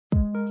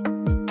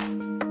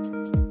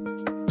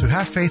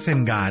have faith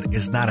in God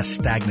is not a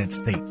stagnant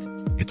state.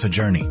 It's a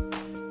journey.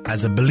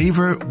 As a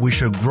believer, we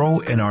should grow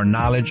in our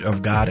knowledge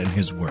of God and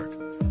His Word.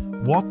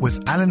 Walk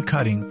with Alan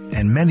Cutting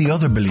and many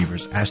other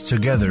believers as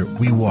together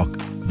we walk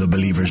the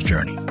believer's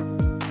journey.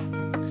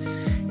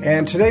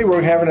 And today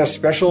we're having a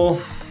special,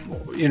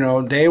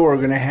 day. We're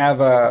going to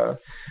have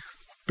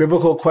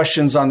biblical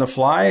questions on the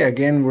fly.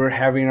 Again, we're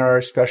having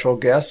our special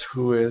guest,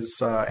 who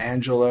is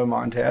Angela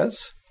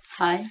Montez.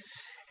 Hi.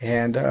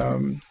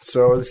 And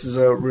so this is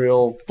a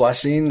real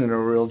blessing and a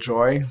real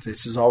joy.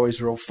 This is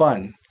always real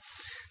fun.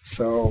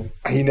 So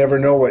you never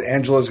know what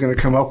Angela's going to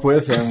come up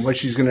with and what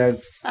she's going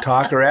to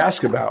talk or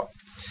ask about.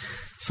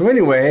 So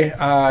anyway,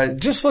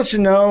 just to let you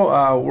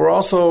know, we're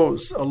also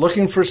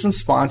looking for some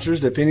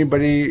sponsors. If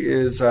anybody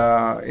is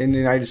in the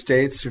United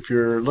States, if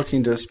you're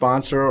looking to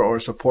sponsor or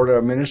support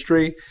a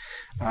ministry,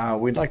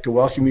 we'd like to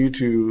welcome you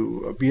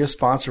to be a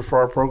sponsor for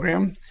our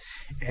program.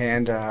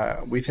 And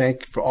we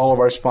thank for all of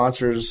our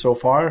sponsors so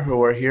far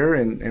who are here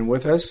and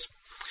with us.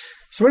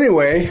 So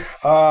anyway,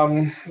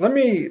 let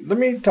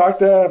me talk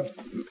to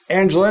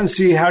Angela and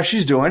see how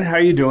she's doing. How are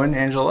you doing,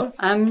 Angela?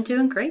 I'm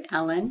doing great,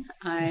 Alan.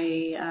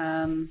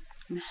 I'm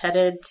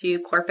headed to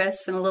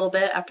Corpus in a little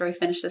bit after we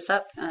finish this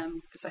up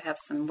because I have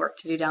some work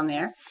to do down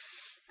there.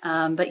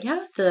 But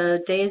yeah,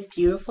 the day is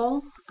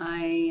beautiful.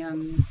 I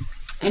am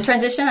in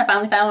transition. I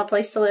finally found a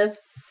place to live.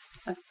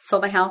 I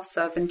sold my house,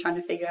 so I've been trying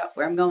to figure out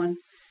where I'm going.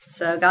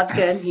 So God's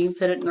good. He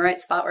put it in the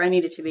right spot where I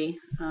need it to be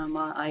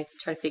while I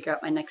try to figure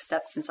out my next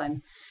steps since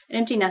I'm an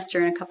empty nester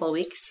in a couple of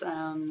weeks.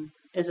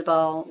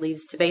 Isabel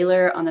leaves to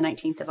Baylor on the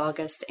 19th of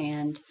August,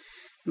 and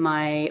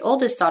my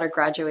oldest daughter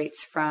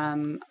graduates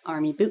from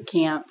Army boot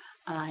camp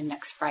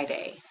next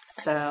Friday.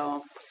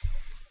 So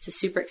it's a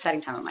super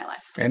exciting time in my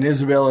life. And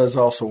Isabel is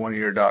also one of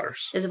your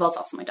daughters. Isabel's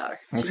also my daughter.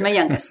 She's my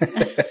youngest.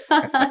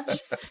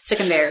 Sick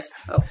and bears.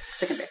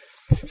 Sick and bears.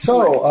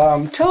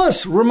 So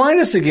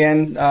remind us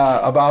again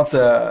about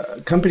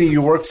the company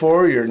you work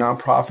for, your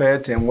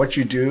nonprofit, and what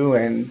you do,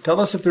 and tell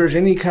us if there's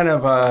any kind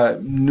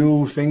of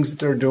new things that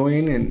they're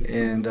doing,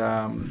 and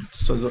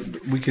so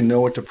that we can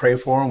know what to pray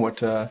for and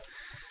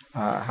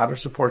how to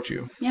support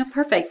you. Yeah,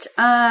 perfect.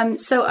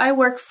 So I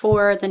work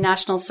for the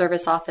National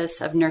Service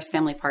Office of Nurse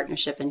Family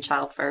Partnership and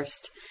Child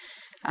First.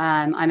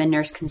 I'm a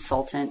nurse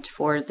consultant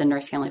for the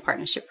Nurse Family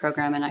Partnership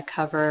Program, and I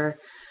cover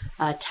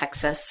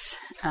Texas.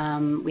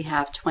 We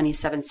have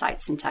 27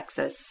 sites in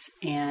Texas,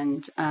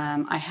 and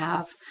I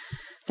have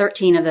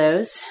 13 of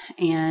those,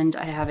 and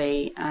I have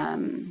a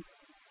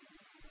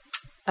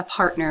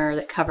partner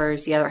that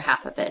covers the other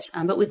half of it.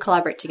 But we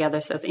collaborate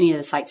together, so if any of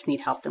the sites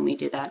need help, then we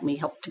do that, and we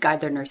help to guide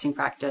their nursing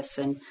practice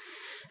and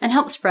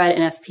help spread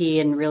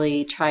NFP and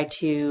really try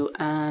to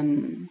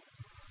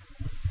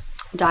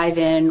dive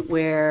in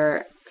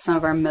where some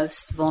of our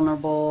most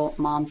vulnerable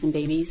moms and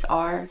babies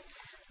are.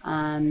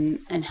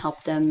 And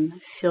help them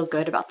feel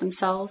good about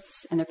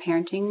themselves and their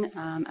parenting,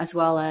 as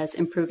well as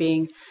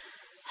improving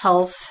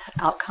health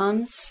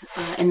outcomes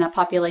in that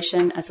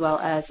population, as well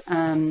as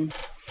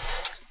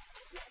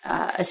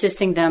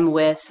assisting them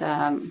with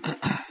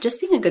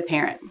just being a good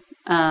parent.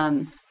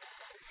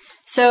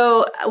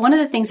 So one of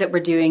the things that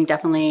we're doing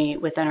definitely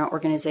within our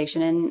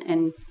organization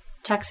in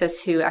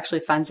Texas, who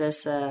actually funds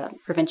us,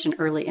 Prevention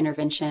Early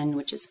Intervention,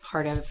 which is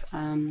part of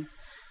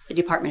the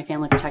Department of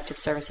Family Protective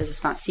Services.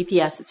 It's not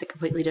CPS. It's a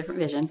completely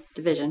different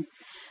division,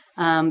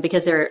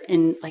 because they're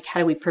in, how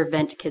do we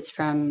prevent kids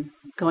from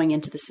going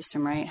into the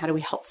system, right? How do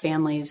we help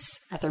families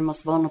at their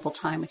most vulnerable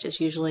time, which is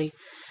usually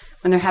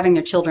when they're having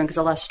their children, because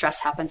a lot of stress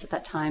happens at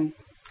that time.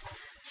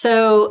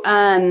 So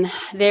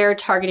they're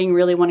targeting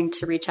really wanting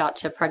to reach out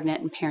to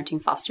pregnant and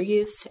parenting foster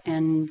youth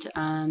and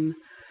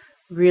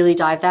really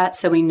dive that.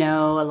 So we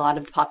know a lot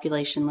of the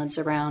population lives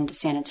around the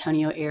San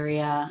Antonio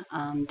area.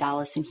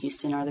 Dallas and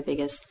Houston are the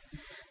biggest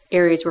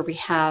areas where we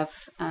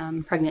have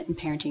pregnant and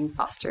parenting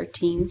foster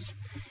teens.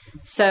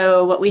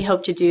 So what we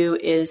hope to do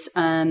is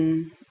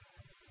find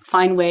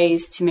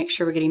ways to make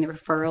sure we're getting the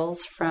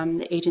referrals from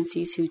the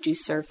agencies who do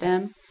serve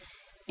them,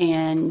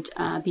 and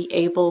be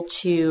able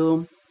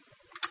to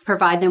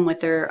provide them with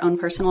their own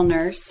personal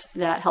nurse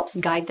that helps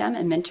guide them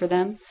and mentor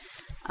them.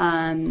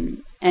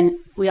 And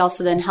we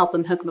also then help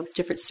them, hook them up with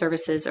different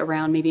services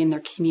around maybe in their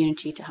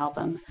community to help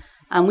them.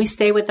 We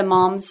stay with the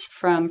moms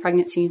from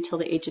pregnancy until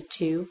the age of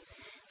 2.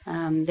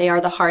 They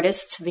are the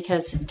hardest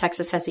because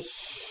Texas has a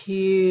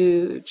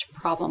huge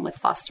problem with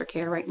foster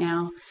care right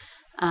now.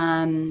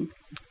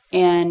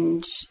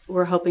 And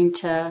we're hoping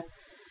to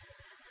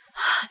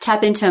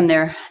tap into them.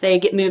 They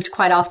get moved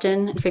quite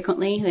often and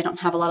frequently. They don't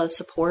have a lot of the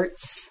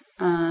supports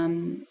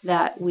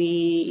that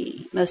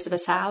most of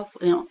us have.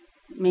 We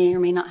may or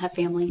may not have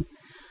family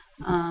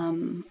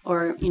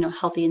or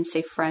healthy and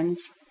safe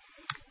friends.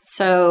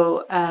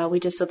 So we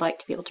just would like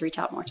to be able to reach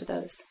out more to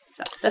those.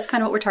 So that's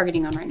kind of what we're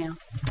targeting on right now.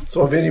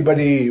 So if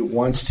anybody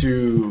wants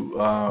to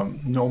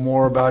know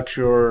more about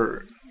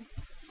your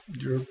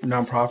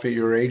nonprofit,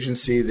 your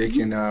agency, they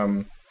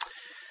can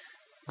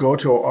go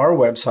to our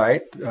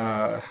website,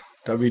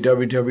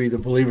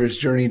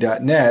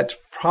 www.thebelieversjourney.net,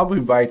 probably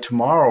by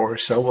tomorrow or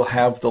so, we'll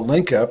have the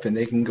link up and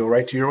they can go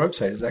right to your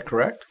website. Is that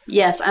correct?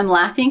 Yes, I'm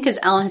laughing because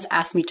Alan has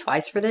asked me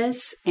twice for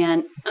this.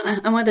 And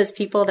I'm one of those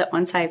people that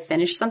once I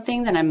finish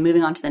something, then I'm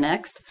moving on to the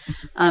next.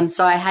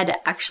 So I had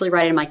to actually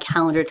write in my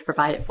calendar to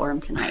provide it for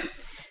him tonight.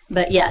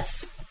 But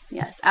yes,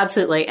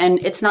 absolutely. And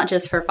it's not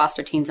just for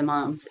foster teens and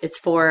moms. It's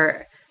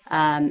for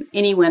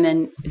any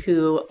women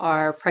who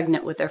are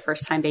pregnant with their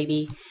first-time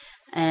baby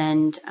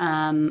and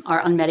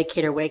are on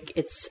Medicaid or WIC.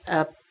 It's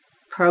a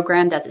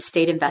program that the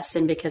state invests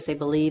in because they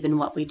believe in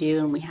what we do,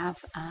 and we have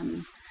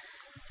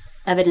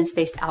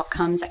evidence-based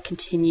outcomes that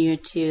continue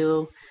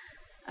to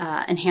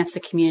enhance the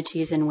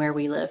communities and where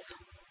we live.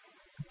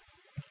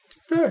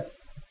 Good.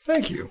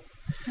 Thank you.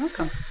 You're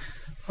welcome.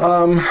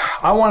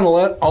 I want to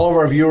let all of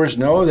our viewers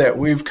know that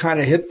we've kind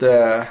of hit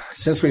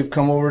since we've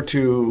come over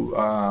to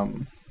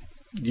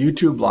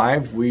YouTube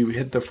Live, we've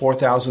hit the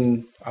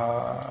 4,000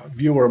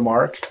 viewer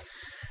mark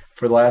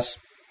for the last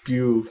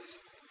few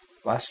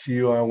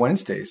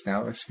Wednesdays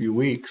now, last few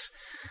weeks,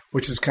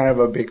 which is kind of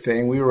a big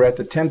thing. We were at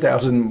the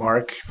 10,000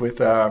 mark with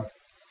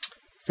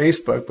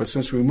Facebook, but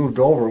since we moved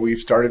over, we've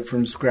started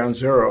from ground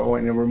zero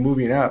and then we're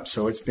moving up.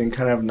 So it's been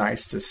kind of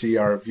nice to see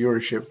our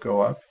viewership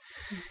go up.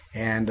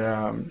 And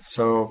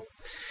so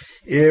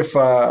if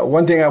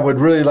one thing I would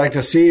really like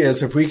to see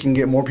is if we can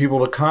get more people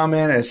to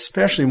comment, and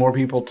especially more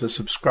people to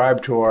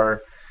subscribe to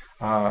our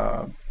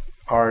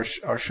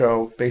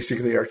show,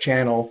 basically our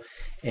channel.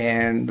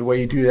 And the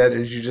way you do that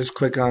is you just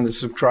click on the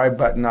subscribe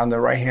button on the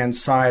right-hand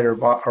side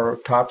or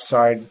top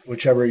side,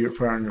 whichever you're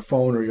on your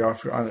phone or you're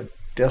on a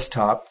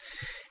desktop.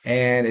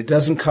 And it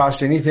doesn't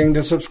cost anything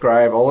to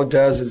subscribe. All it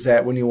does is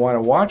that when you want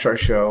to watch our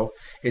show,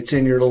 it's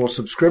in your little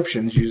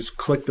subscriptions. You just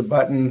click the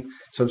button,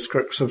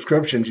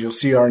 subscriptions. You'll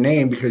see our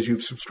name because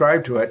you've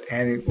subscribed to it,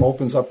 and it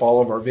opens up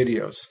all of our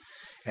videos.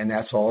 And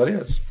that's all it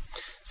is.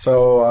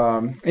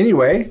 So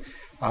anyway,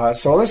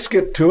 so let's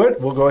get to it.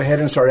 We'll go ahead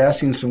and start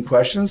asking some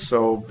questions.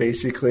 So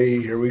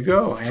basically, here we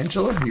go.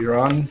 Angela, you're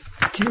on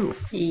cue.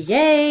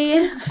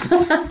 Yay!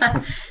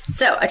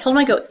 So I told him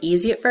I'd go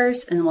easy at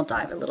first, and then we'll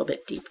dive a little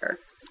bit deeper.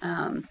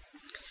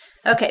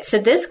 Okay, so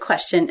this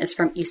question is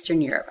from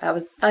Eastern Europe.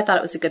 I thought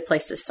it was a good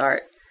place to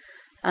start.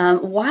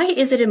 Why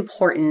is it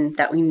important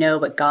that we know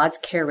what God's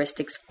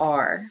characteristics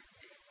are?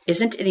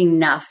 Isn't it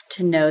enough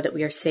to know that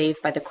we are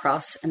saved by the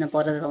cross and the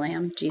blood of the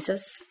Lamb,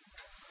 Jesus?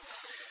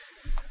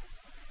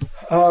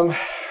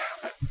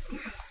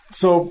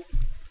 So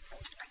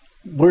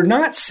we're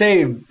not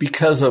saved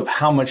because of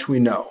how much we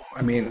know.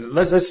 I mean,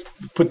 let's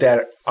put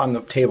that on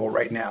the table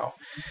right now.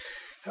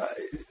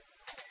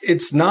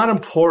 It's not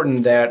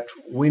important that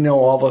we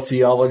know all the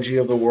theology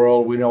of the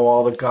world, we know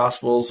all the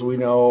gospels, we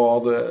know all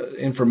the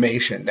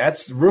information.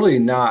 That's really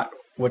not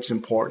what's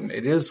important.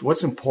 It is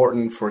what's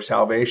important for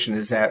salvation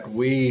is that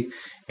we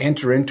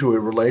enter into a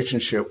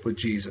relationship with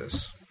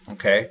Jesus,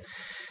 okay?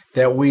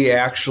 That we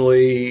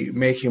actually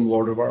make him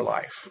Lord of our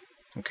life,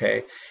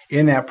 okay?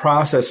 In that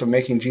process of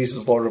making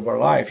Jesus Lord of our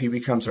life, he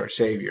becomes our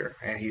Savior,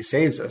 and he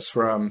saves us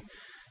from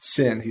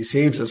sin. He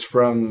saves us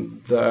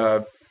from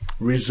the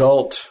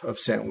result of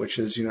sin, which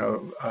is,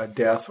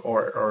 death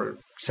or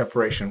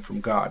separation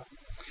from God.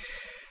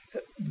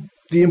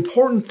 The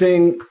important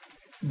thing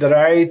that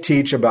I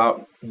teach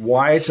about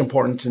why it's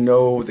important to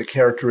know the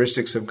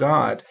characteristics of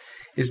God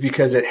is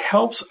because it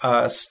helps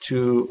us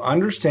to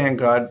understand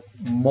God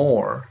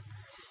more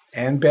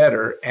and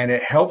better, and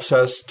it helps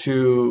us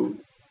to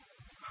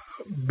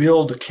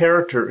build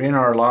character in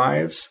our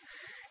lives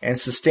and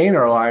sustain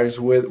our lives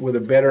with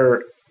a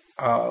better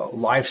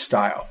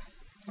lifestyle,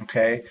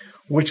 okay?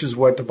 Which is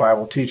what the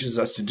Bible teaches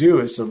us to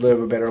do, is to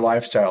live a better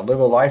lifestyle. Live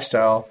a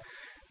lifestyle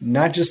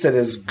not just that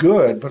is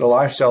good, but a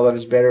lifestyle that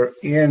is better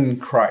in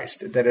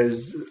Christ. That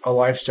is a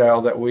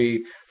lifestyle that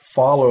we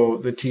follow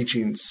the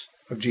teachings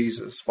of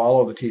Jesus,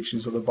 follow the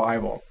teachings of the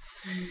Bible.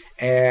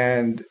 Mm-hmm.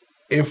 And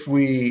if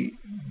we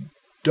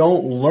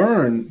don't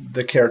learn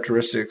the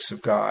characteristics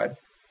of God,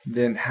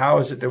 then how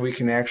is it that we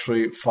can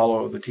actually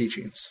follow the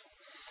teachings?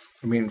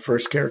 I mean,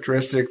 first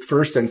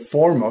and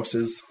foremost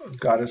is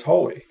God is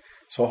holy.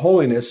 So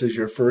holiness is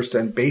your first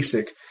and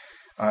basic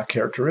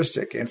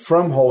characteristic. And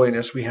from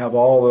holiness, we have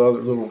all the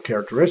other little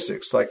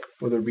characteristics, like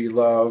whether it be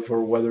love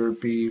or whether it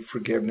be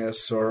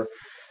forgiveness or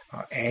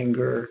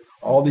anger.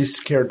 All these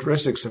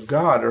characteristics of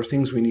God are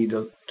things we need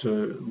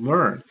to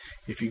learn.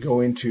 If you go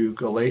into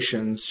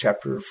Galatians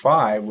chapter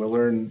 5, we'll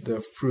learn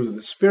the fruit of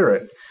the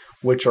Spirit,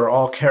 which are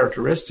all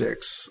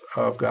characteristics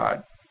of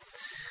God.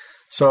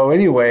 So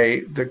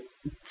anyway, as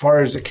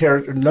far as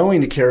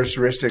knowing the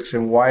characteristics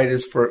and why it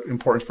is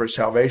important for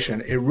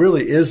salvation, it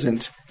really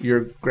isn't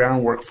your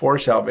groundwork for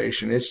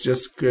salvation. It's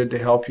just good to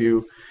help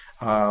you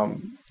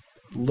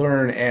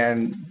learn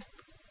and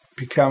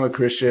become a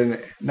Christian,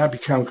 not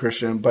become a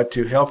Christian, but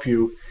to help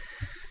you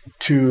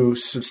to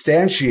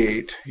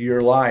substantiate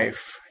your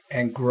life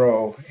and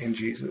grow in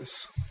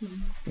Jesus.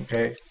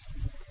 Okay?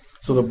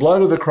 So the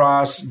blood of the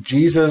cross,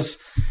 Jesus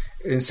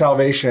in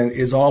salvation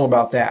is all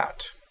about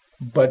that.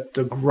 But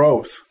the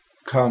growth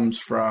comes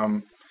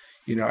from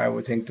I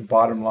would think the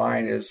bottom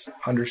line is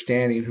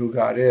understanding who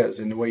God is.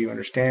 And the way you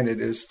understand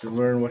it is to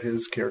learn what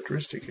his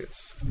characteristic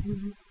is.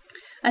 Mm-hmm.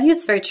 I think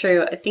it's very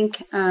true. I think,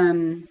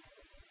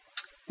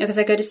 because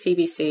I go to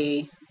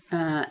CBC,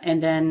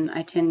 and then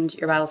I attend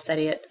your Bible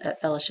study at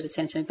Fellowship of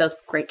San Antonio, both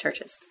great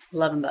churches.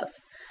 Love them both.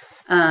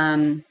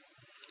 And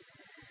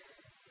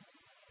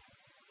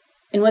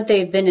what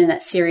they've been in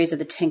that series of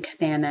the 10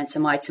 Commandments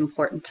and why it's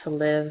important to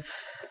live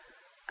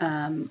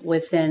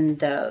within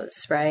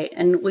those, right?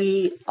 And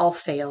we all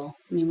fail.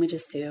 I mean, we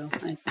just do.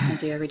 I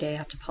do every day. I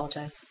have to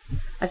apologize.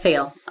 I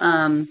fail.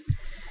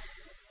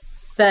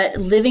 But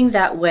living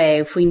that way,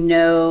 if we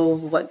know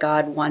what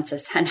God wants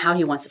us and how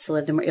he wants us to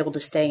live, then we're able to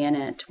stay in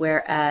it.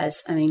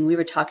 Whereas, I mean, we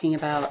were talking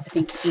about, I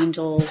think,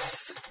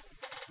 angels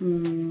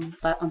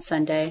on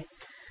Sunday.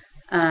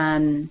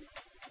 And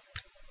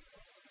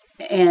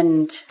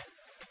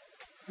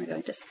where am I going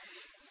with this?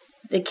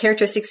 The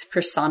characteristics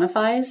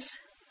personifies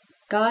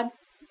God,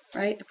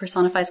 right? It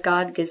personifies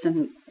God,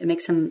 it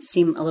makes him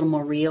seem a little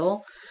more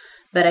real.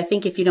 But I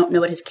think if you don't know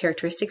what his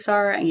characteristics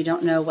are and you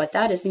don't know what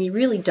that is, then you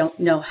really don't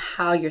know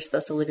how you're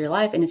supposed to live your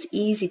life. And it's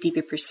easy to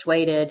be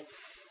persuaded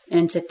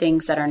into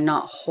things that are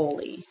not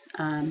holy.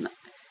 And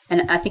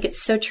I think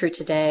it's so true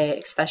today,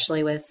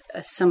 especially with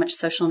so much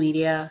social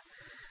media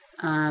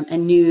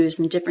and news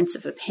and difference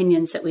of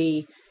opinions, that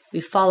we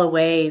fall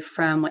away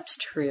from what's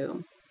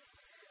true.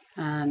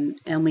 And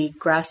we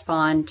grasp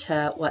on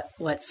to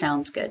what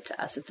sounds good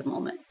to us at the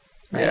moment.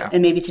 Right? Yeah.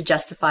 And maybe to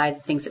justify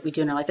the things that we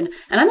do in our life. And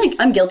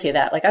I'm guilty of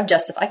that. Like I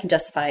can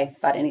justify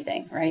about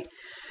anything, right?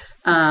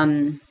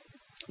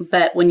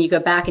 But when you go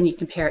back and you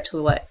compare it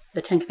to what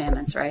the 10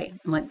 Commandments, right?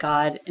 And what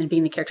God, and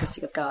being the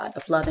characteristic of God,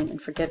 of loving and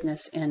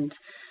forgiveness and,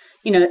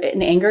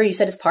 and anger, you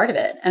said, is part of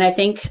it. And I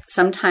think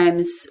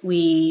sometimes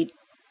we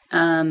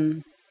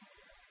feel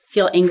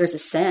anger is a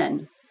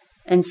sin.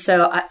 And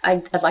so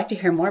I'd like to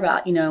hear more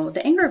about,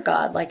 the anger of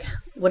God. Like,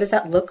 what does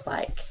that look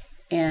like?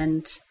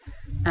 And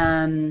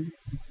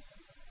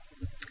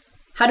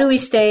how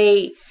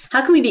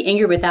can we be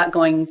angry without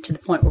going to the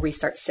point where we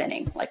start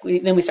sinning? Like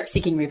then we start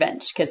seeking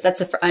revenge, because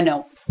I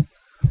know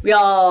we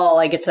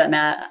all get to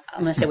that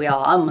I'm going to say we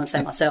all, I'm going to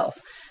say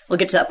myself. We'll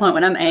get to that point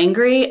when I'm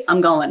angry,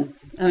 I'm going.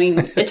 I mean,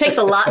 it takes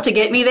a lot to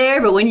get me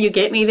there, but when you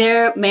get me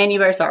there, man, you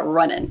better start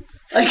running.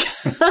 Like,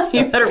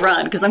 you better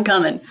run, because I'm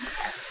coming.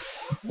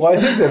 Well, I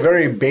think the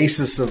very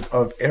basis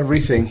of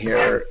everything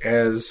here,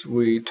 as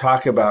we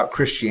talk about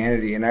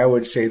Christianity, and I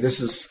would say this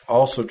is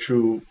also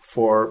true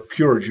for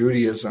pure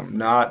Judaism,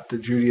 not the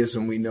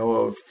Judaism we know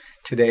of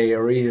today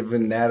or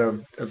even that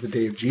of the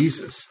day of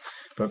Jesus,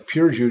 but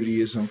pure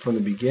Judaism from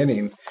the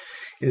beginning,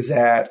 is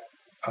that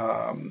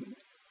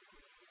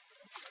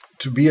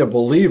to be a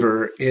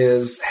believer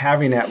is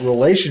having that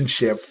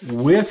relationship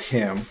with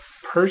him,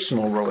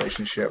 personal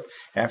relationship,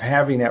 of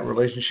having that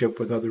relationship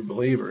with other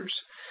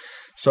believers.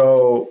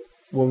 So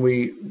when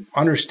we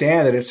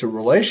understand that it's a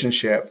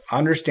relationship,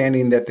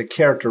 understanding that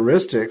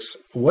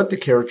what the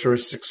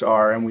characteristics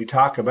are, and we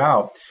talk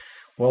about,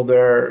 well,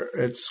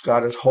 it's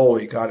God is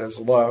holy, God is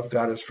love,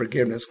 God is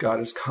forgiveness, God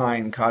is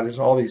kind, God is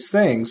all these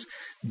things,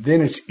 then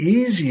it's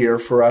easier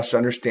for us to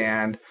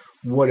understand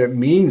what it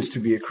means to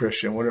be a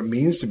Christian, what it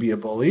means to be a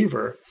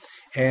believer.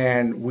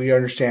 And we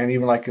understand,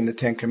 even like in the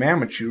 10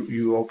 Commandments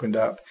you opened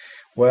up,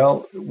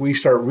 well, we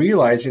start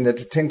realizing that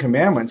the 10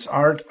 Commandments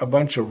aren't a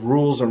bunch of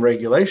rules and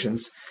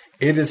regulations.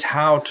 It is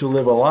how to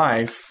live a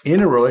life in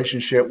a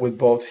relationship with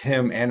both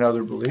him and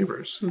other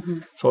believers. Mm-hmm.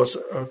 So it's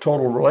a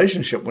total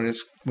relationship when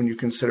you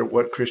consider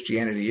what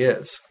Christianity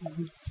is.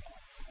 Mm-hmm.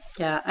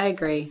 Yeah, I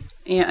agree.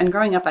 And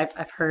growing up,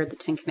 I've heard the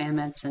 10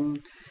 Commandments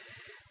and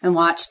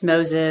watched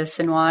Moses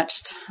and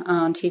watched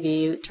on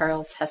TV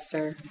Charlton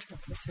Heston,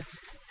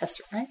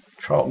 right?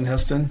 Charlton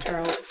Heston.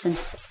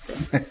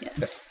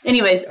 Yeah.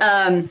 Anyways,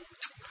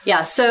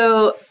 yeah,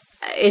 so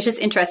it's just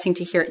interesting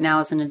to hear it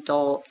now as an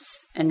adult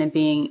and then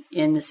being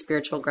in the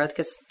spiritual growth,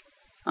 because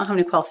I don't have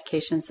any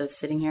qualifications of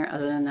sitting here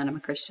other than that I'm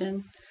a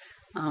Christian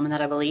and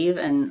that I believe,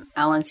 and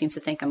Alan seems to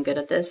think I'm good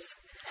at this.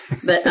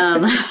 But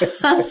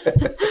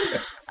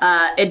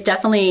it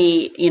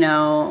definitely,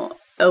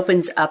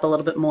 opens up a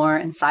little bit more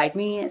inside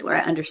me where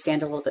I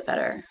understand a little bit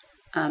better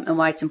and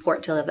why it's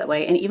important to live that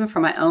way. And even for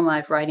my own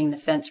life, riding the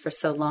fence for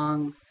so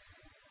long,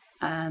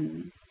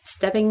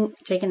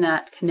 taking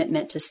that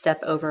commitment to step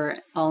over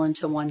all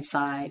into one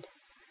side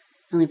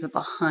and leave it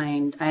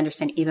behind, I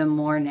understand even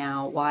more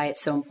now why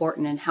it's so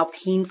important and how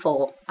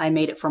painful I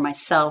made it for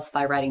myself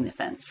by riding the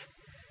fence,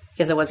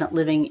 because I wasn't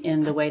living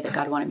in the way that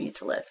God wanted me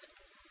to live.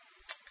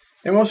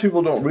 And most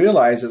people don't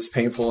realize it's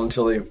painful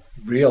until they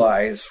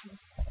realize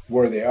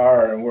where they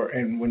are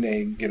and when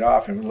they get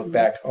off and look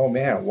back, oh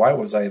man, why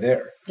was I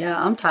there? Yeah,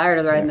 I'm tired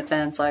of riding the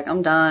fence. Like,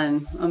 I'm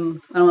done. I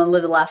don't want to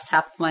live the last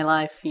half of my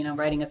life,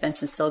 riding a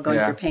fence and still going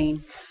through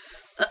pain.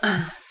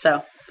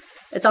 So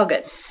it's all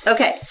good.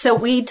 Okay, so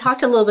we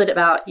talked a little bit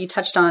about, you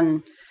touched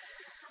on,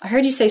 I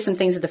heard you say some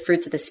things of the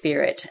fruits of the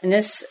Spirit, and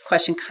this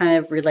question kind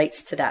of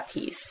relates to that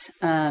piece.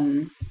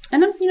 And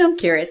I'm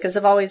curious,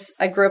 because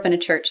I grew up in a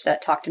church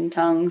that talked in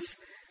tongues,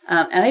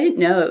 and I didn't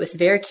know it was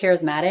very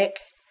charismatic.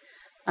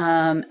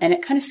 and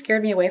it kind of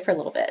scared me away for a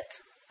little bit.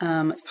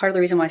 It's part of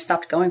the reason why I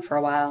stopped going for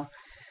a while,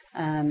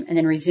 and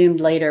then resumed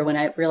later when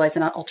I realized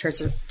that not all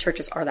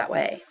churches are that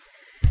way.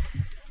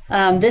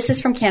 This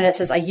is from Canada. It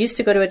says, I used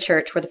to go to a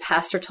church where the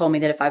pastor told me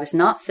that if I was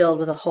not filled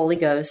with the Holy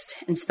Ghost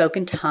and spoke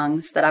in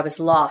tongues, that I was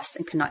lost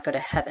and could not go to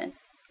heaven.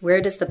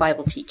 Where does the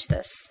Bible teach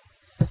this?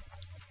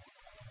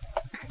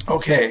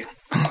 Okay.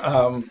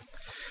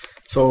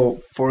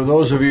 So for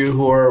those of you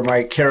who are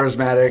my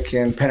charismatic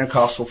and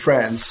Pentecostal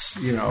friends,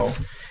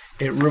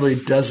 it really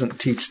doesn't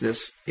teach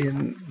this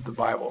in the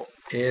Bible.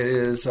 It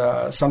is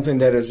something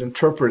that is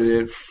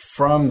interpreted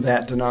from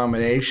that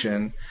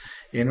denomination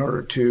in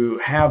order to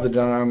have the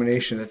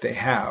denomination that they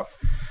have.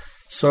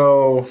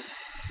 So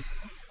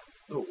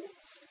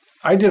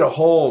I did a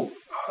whole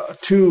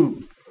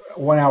 2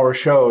 one-hour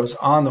shows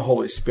on the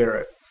Holy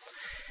Spirit.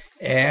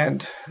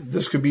 And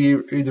this could be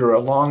either a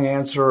long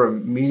answer, a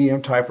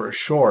medium type, or a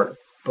short.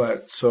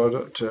 But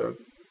so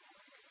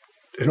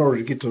in order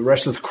to get to the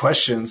rest of the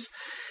questions,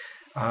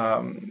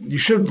 you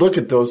should look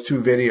at those 2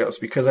 videos,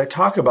 because I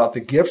talk about the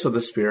gifts of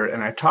the Spirit,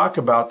 and I talk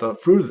about the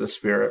fruit of the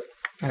Spirit,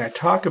 and I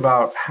talk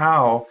about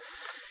how,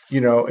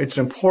 it's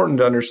important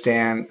to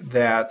understand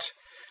that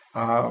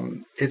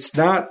it's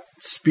not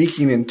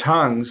speaking in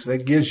tongues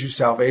that gives you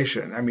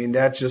salvation. I mean,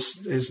 that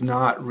just is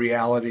not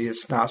reality.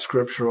 It's not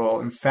scriptural.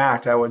 In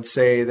fact, I would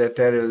say that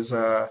is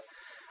a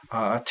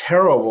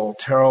terrible,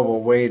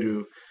 terrible way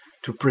to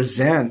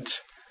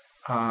present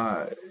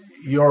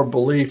your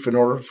belief in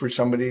order for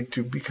somebody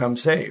to become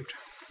saved.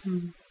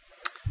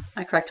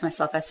 I correct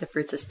myself. I said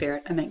fruits of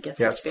Spirit. I meant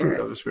gifts of Spirit.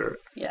 Fruit of the Spirit.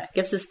 Yeah,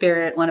 gifts of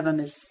Spirit. One of them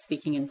is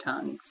speaking in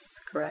tongues.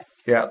 Correct.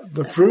 Yeah,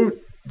 the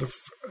fruit.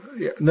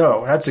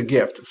 No, that's a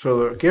gift.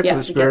 So the gift of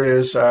the Spirit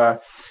is,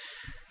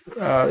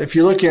 if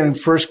you look in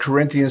 1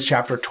 Corinthians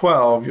chapter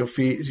 12, you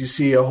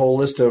see a whole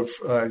list of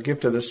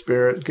gifts of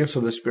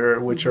the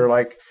Spirit, which are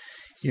like,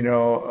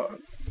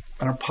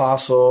 an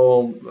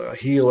apostle, a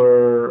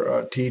healer,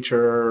 a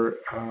teacher,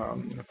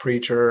 a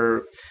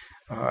preacher,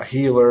 a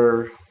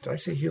healer. Did I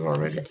say healer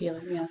already? I said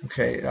healer, yeah.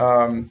 Okay.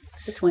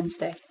 It's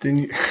Wednesday.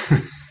 Then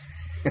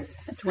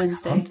It's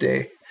Wednesday. Hump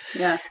day.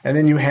 Yeah. And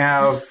then you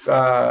have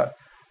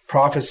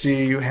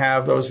prophecy, you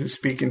have those who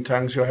speak in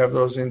tongues, you have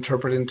those who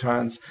interpret in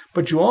tongues.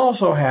 But you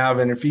also have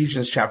in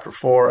Ephesians chapter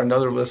 4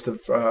 another list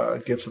of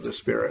gifts of the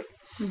Spirit.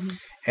 Mm-hmm.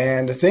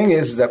 And the thing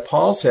is that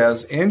Paul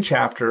says in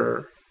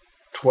chapter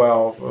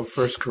 12 of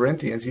 1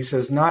 Corinthians, he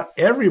says not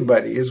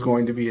everybody is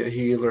going to be a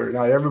healer,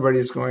 not everybody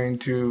is going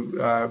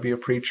to be a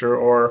preacher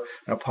or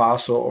an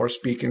apostle or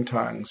speak in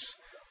tongues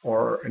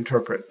or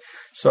interpret.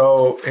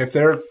 So if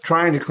they're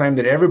trying to claim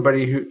that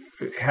everybody who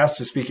has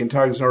to speak in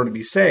tongues in order to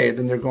be saved,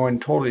 then they're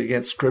going totally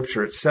against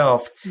Scripture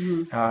itself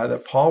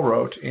that Paul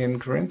wrote in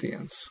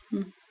Corinthians.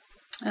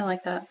 I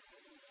like that.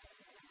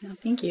 Yeah,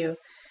 thank you.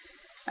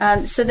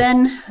 So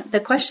then the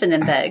question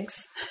then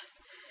begs,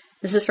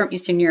 this is from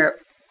Eastern Europe,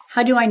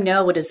 how do I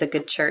know what is a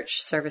good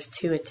church service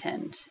to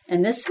attend?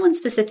 And this one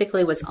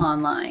specifically was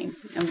online,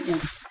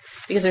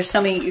 because there's so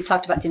many, you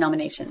talked about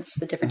denominations,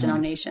 the different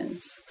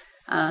denominations.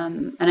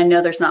 And I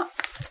know there's not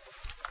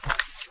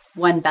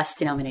one best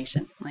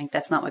denomination. Like,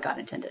 that's not what God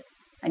intended.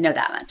 I know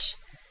that much.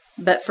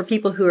 But for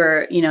people who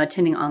are,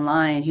 attending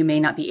online, who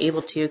may not be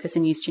able to, because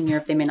in Eastern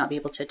Europe, they may not be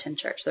able to attend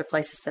church. There are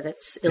places that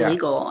it's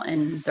illegal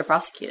and they're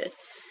prosecuted.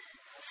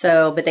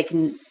 So, but they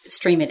can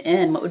stream it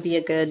in. What would be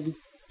a good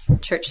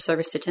church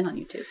service to attend on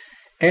YouTube?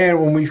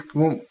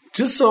 And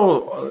just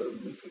so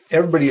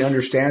everybody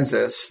understands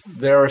this,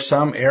 there are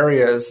some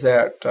areas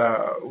that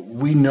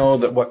we know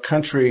that what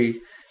country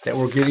that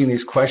we're getting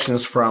these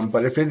questions from,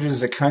 but if it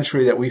is a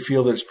country that we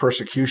feel there's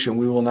persecution,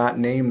 we will not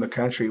name the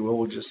country. We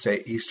will just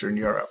say Eastern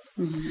Europe.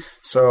 Mm-hmm.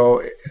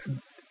 So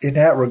in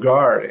that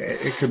regard,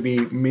 it could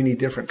be many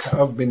different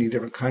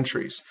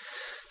countries.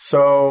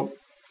 So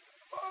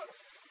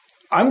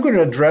I'm going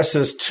to address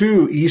this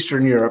to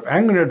Eastern Europe.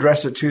 I'm going to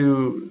address it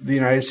to the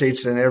United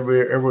States and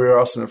everywhere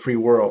else in the free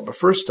world. But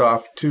first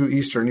off, to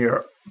Eastern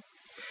Europe.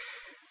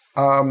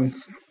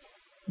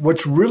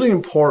 What's really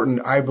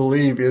important, I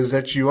believe, is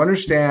that you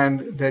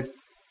understand that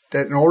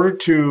in order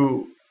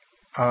to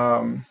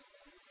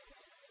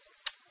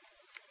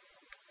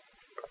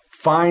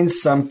find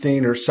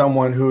something or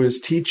someone who is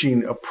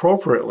teaching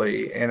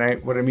appropriately,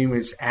 and what I mean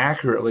is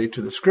accurately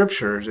to the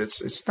Scriptures,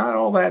 it's not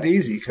all that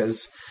easy,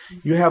 because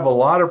you have a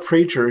lot of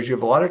preachers, you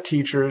have a lot of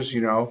teachers,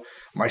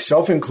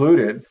 myself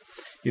included,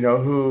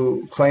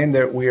 who claim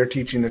that we are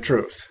teaching the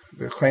truth.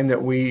 They claim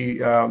that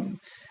we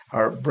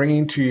are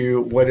bringing to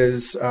you what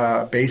is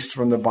based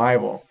from the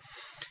Bible.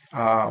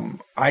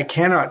 I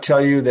cannot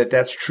tell you that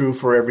that's true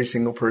for every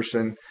single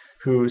person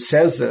who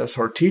says this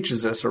or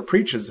teaches this or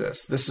preaches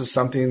this. This is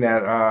something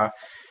that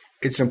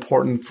it's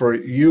important for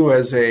you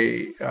as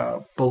a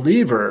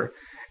believer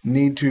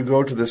need to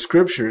go to the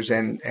Scriptures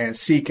and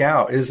seek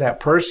out, is that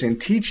person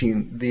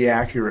teaching the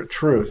accurate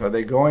truth? Are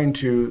they going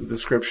to the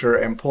Scripture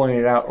and pulling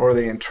it out, or are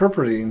they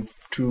interpreting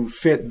to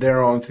fit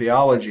their own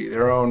theology,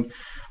 their own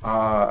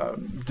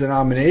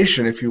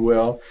denomination, if you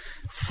will,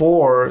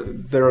 for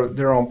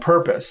their own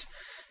purpose?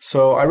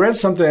 So I read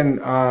something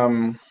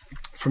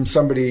from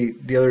somebody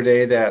the other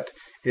day that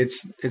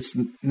it's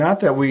not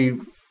that we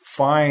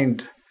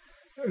find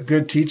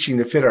good teaching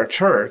to fit our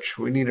church.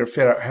 We need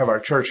to have our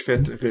church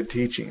fit the good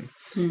teaching,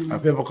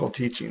 biblical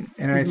teaching.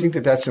 And I think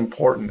that that's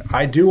important.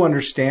 I do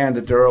understand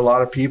that there are a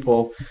lot of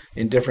people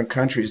in different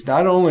countries,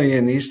 not only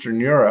in Eastern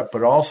Europe,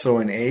 but also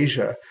in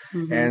Asia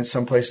and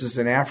some places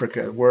in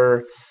Africa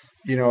where,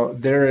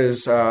 there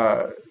is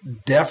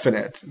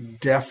definite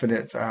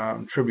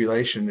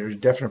tribulation. There's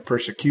definite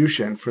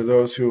persecution for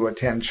those who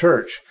attend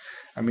church.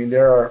 I mean,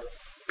 there are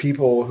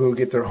people who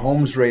get their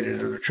homes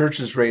raided or their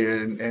churches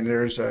raided, and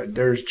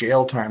there's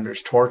jail time,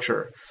 there's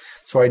torture.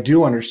 So I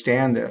do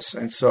understand this.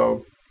 And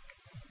so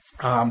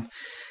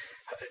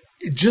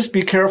just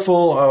be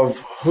careful of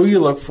who you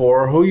look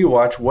for, who you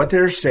watch, what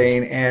they're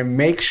saying, and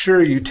make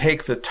sure you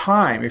take the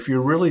time. If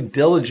you're really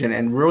diligent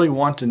and really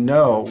want to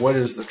know what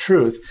is the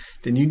truth,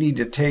 then you need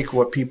to take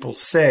what people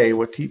say,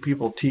 what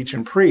people teach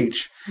and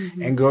preach,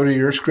 and go to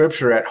your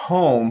scripture at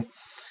home,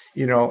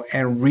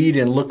 and read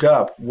and look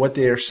up what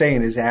they are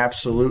saying is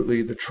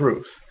absolutely the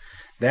truth.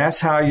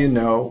 That's how you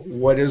know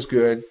what is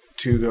good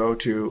to go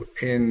to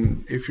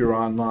if you're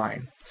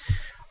online.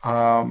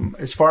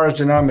 As far as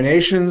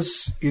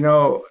denominations,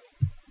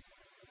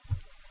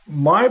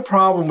 my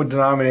problem with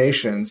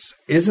denominations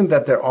isn't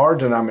that there are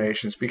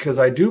denominations, because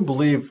I do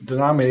believe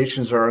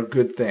denominations are a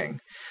good thing.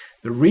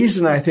 The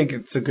reason I think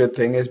it's a good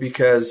thing is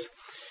because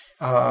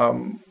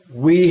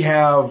we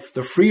have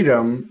the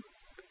freedom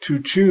to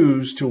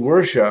choose to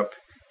worship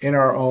in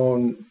our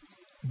own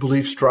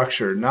belief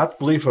structure, not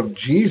belief of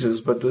Jesus,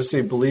 but let's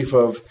say belief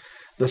of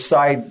the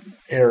side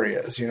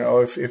areas.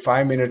 If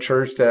I'm in a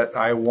church that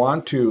I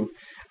want to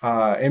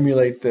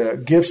emulate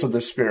the gifts of the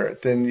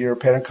Spirit, then your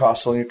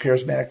Pentecostal and your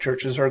charismatic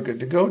churches are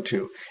good to go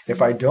to.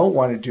 If I don't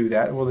want to do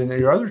that, well, then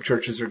your other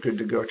churches are good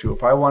to go to.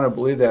 If I want to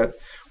believe that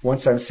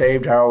once I'm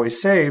saved, I'm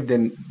always saved,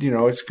 then,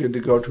 it's good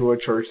to go to a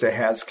church that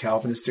has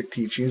Calvinistic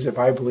teachings. If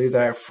I believe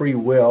that I have free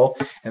will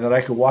and that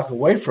I could walk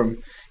away from,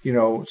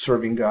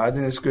 serving God,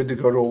 then it's good to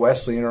go to a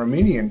Wesleyan or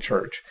Armenian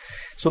church.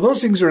 So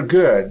those things are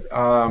good.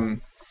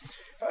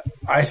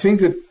 I think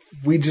that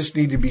we just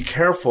need to be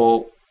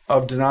careful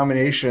of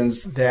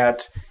denominations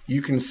that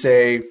you can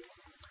say,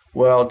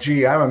 well,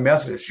 gee, I'm a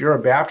Methodist, you're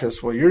a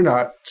Baptist. Well, you're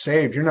not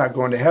saved. You're not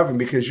going to heaven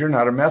because you're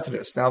not a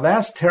Methodist. Now,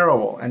 that's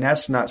terrible, and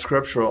that's not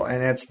scriptural,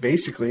 and that's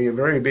basically a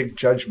very big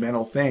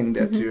judgmental thing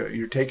that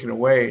you're taking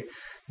away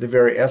the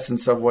very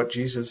essence of what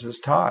Jesus has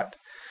taught.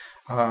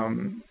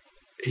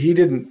 He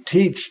didn't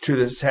teach to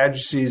the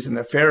Sadducees and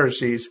the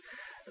Pharisees,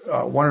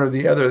 one or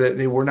the other, that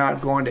they were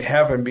not going to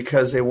heaven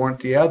because they weren't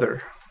the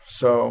other.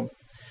 So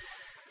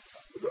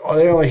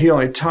he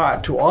only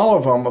taught to all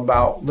of them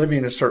about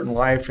living a certain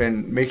life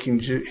and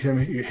making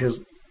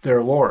him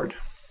their Lord.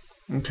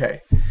 Okay.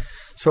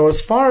 So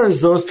as far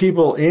as those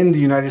people in the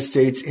United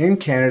States, in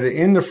Canada,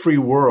 in the free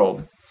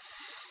world,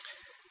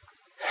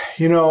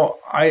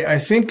 I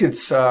think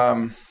it's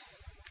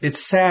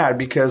sad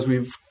because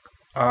we've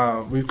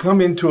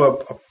come into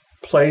a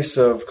place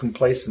of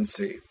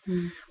complacency.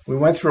 We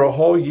went through a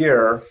whole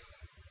year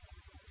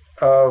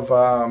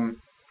of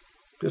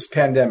this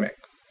pandemic.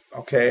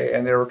 Okay,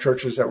 and there were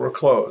churches that were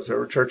closed. There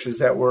were churches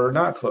that were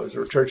not closed.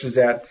 There were churches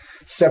that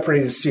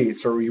separated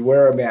seats or you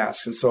wear a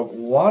mask. And so a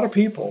lot of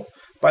people,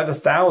 by the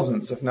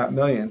thousands, if not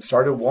millions,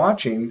 started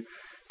watching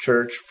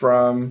church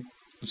from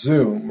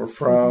Zoom or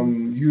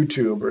from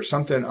YouTube or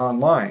something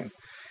online.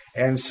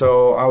 And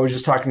so I was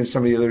just talking to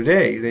somebody the other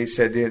day. They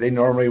said they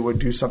normally would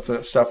do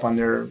stuff on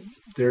their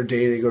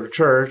day they go to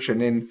church,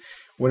 and then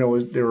when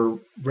they were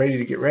ready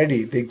to get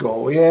ready, they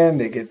go in,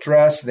 they get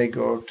dressed, they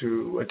go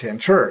to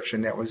attend church,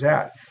 and that was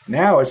that.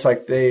 Now it's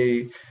like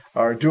they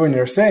are doing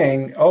their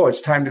thing. Oh, it's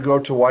time to go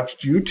to watch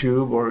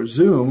YouTube or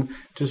Zoom,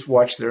 just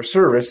watch their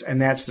service,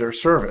 and that's their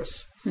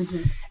service.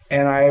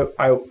 And I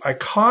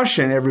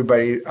caution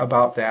everybody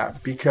about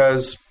that,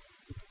 because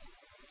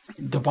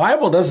the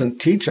Bible doesn't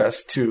teach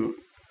us to.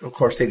 Of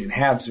course, they didn't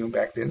have Zoom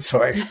back then, so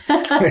but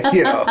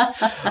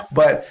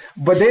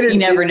they didn't. You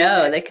never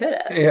know; they could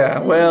have.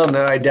 Yeah, well,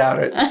 no, I doubt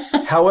it.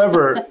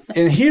 However,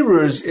 in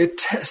Hebrews, it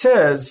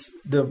says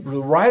the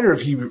writer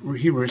of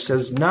Hebrews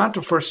says not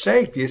to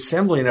forsake the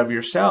assembling of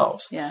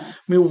yourselves. Yeah. I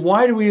mean,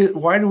 why do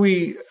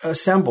we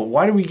assemble?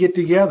 Why do we get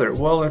together?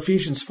 Well,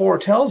 Ephesians 4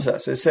 tells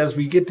us. It says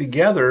we get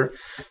together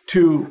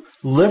to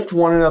lift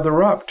one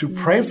another up, to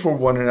pray for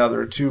one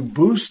another, to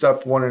boost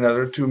up one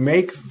another, to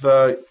make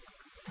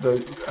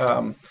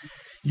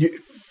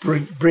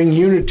bring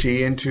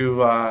unity into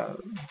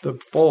the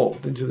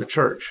fold, into the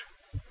church.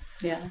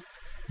 Yeah,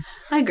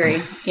 I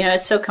agree.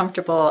 It's so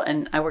comfortable,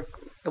 and I work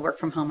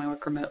from home. I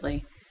work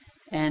remotely,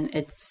 and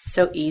it's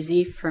so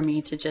easy for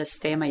me to just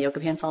stay in my yoga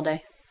pants all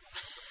day,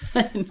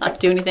 not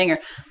do anything, or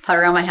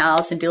putter around my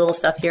house and do little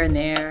stuff here and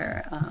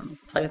there,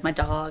 play with my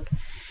dog.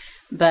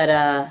 But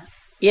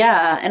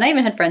yeah, and I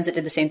even had friends that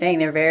did the same thing.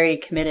 They were very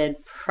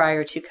committed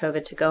prior to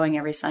COVID to going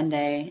every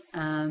Sunday,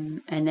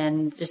 and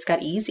then just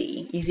got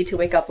easy to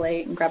wake up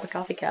late and grab a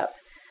coffee cup.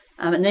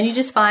 And then you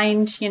just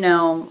find,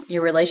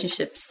 your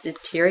relationships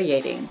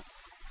deteriorating.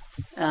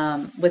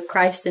 with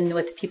Christ and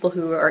with the people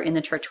who are in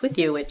the church with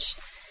you, which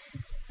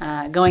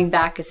going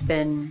back has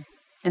been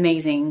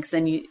amazing. Because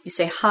then you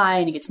say hi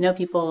and you get to know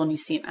people and you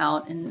see them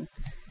out in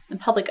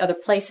public other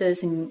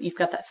places, and you've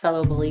got that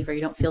fellow believer.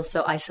 You don't feel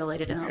so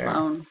isolated and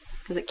alone,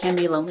 because it can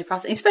be a lonely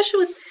process,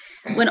 especially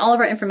when all of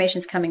our information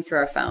is coming through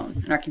our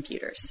phone and our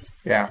computers.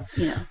 Yeah.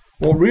 You know.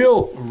 Well,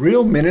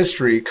 real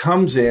ministry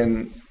comes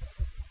in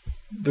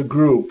the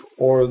group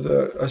or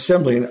the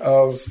assembling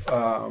of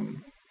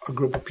a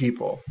group of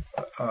people,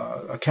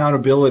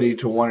 accountability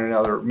to one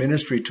another,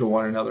 ministry to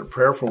one another,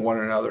 prayer for one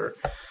another,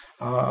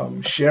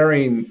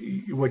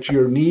 sharing what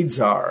your needs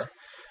are.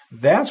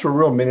 That's where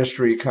real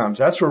ministry comes.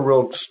 That's where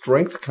real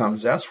strength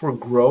comes. That's where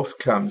growth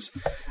comes.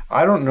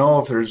 I don't know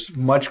if there's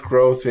much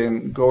growth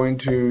in going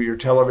to your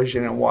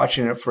television and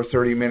watching it for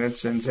 30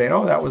 minutes and saying,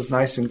 oh, that was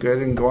nice and good,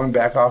 and going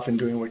back off and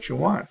doing what you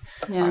want.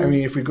 Yeah. I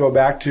mean, if we go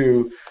back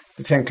to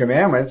the Ten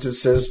Commandments, it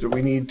says that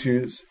we need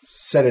to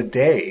set a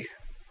day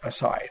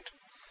aside,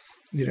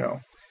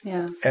 not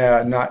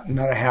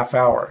a half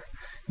hour,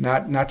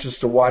 not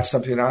just to watch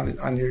something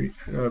on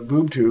your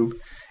boob tube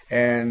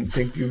and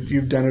think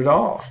you've done it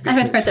all. I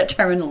haven't heard that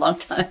term in a long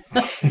time.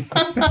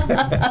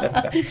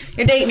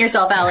 You're dating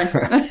yourself, Alan.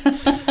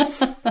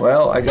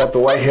 Well, I got the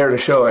white hair to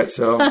show it.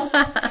 So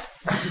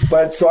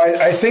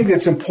I think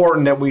it's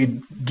important that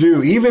we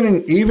do,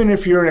 even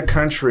if you're in a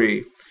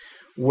country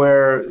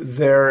where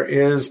there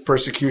is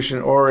persecution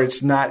or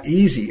it's not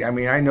easy. I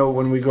mean, I know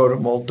when we go to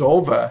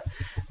Moldova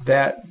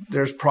that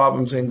there's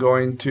problems in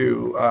going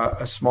to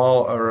a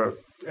small or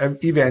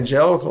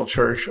evangelical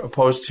church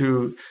opposed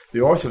to the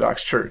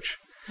Orthodox church.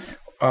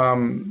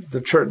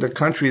 The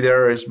country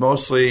there is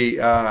mostly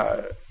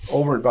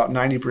over about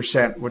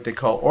 90% what they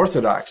call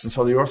Orthodox, and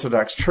so the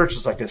Orthodox church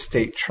is like a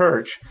state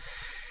church.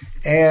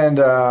 And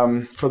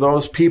for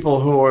those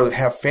people who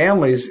have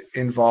families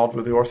involved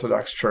with the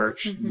Orthodox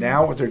church,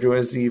 now what they're doing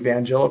is the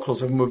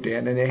evangelicals have moved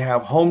in and they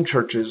have home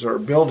churches or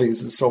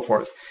buildings and so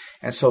forth.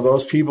 And so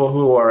those people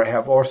who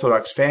have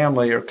Orthodox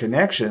family or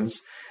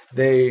connections,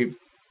 they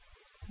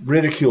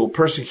ridicule,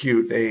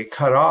 persecute, they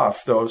cut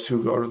off those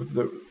who go to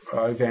the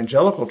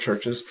evangelical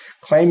churches,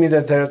 claiming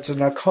that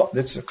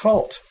it's a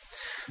cult.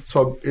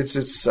 So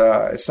it's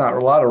not a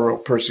lot of real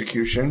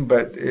persecution,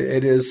 but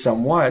it is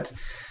somewhat.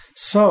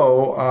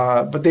 So,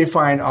 but they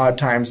find odd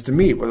times to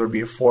meet, whether it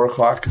be at 4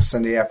 o'clock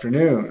Sunday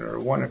afternoon or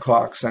 1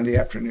 o'clock Sunday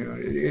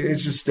afternoon.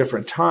 It's just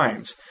different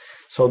times.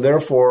 So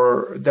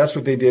therefore, that's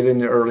what they did in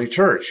the early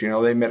church.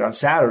 They met on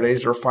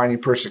Saturdays. They're finding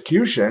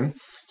persecution.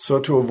 So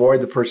to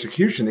avoid the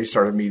persecution, they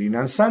started meeting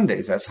on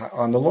Sundays. That's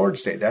on the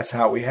Lord's Day. That's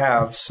how we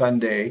have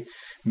Sunday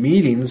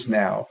meetings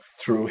now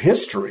through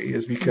history,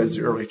 is because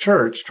the early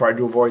church tried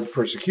to avoid the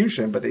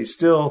persecution, but they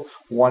still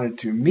wanted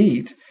to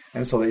meet.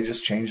 And so they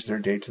just changed their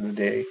day to the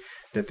day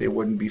that they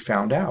wouldn't be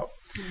found out.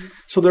 Mm-hmm.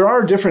 So there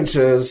are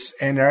differences,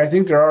 and I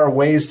think there are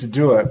ways to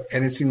do it.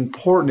 And it's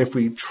important if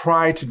we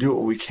try to do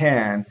what we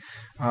can,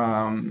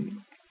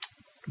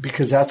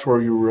 because that's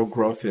where your real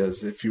growth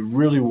is. If you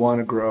really want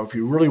to grow, if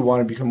you really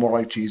want to become more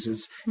like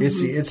Jesus,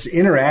 it's the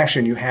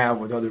interaction you have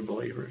with other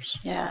believers.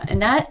 Yeah,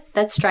 and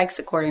that strikes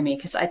a chord in me,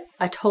 because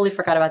I totally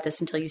forgot about this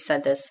until you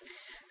said this.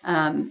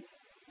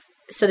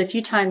 So the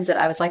few times that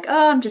I was like,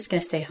 oh, I'm just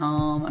going to stay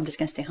home. I'm just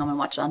going to stay home and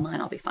watch it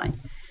online. I'll be fine.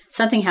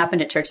 Something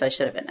happened at church that I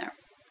should have been there,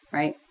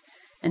 right?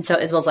 And so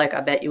Isabel's like,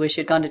 I bet you wish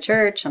you'd gone to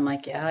church. I'm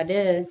like, yeah, I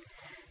did.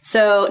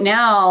 So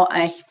now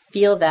I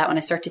feel that when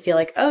I start to feel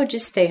like, oh,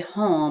 just stay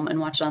home and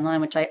watch it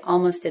online, which I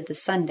almost did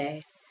this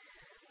Sunday.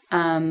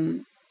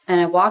 And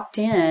I walked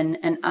in,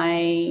 and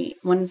a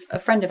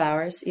friend of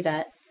ours,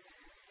 Yvette,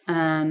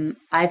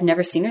 I've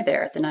never seen her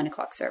there at the 9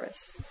 o'clock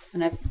service.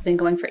 And I've been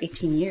going for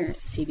 18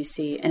 years at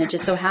CBC. And it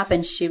just so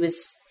happened she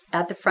was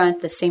at the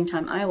front the same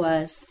time I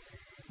was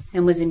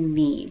and was in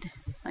need.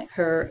 Like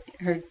her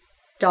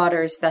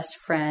daughter's best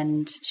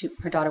friend,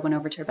 her daughter went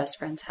over to her best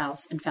friend's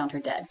house and found her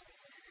dead.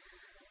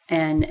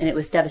 And it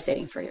was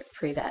devastating for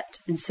Yvette.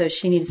 And so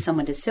she needed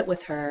someone to sit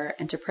with her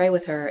and to pray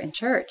with her in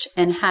church.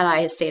 And had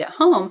I stayed at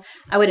home,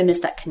 I would have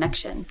missed that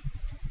connection,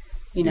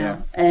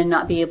 and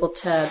not be able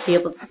to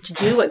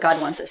do what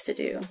God wants us to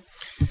do.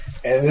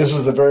 And this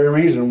is the very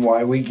reason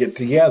why we get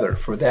together.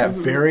 For that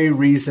very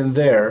reason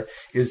there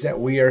is that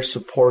we are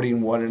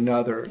supporting one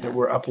another, that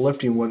we're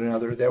uplifting one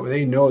another, that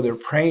they know they're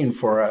praying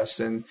for us,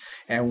 and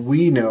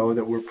we know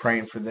that we're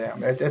praying for them.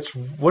 That's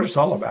what it's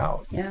all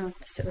about. Yeah,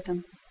 sit with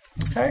them.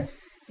 Okay.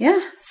 Yeah,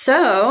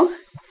 so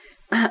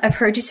I've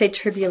heard you say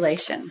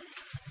tribulation,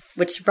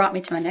 which brought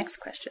me to my next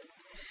question.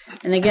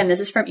 And again,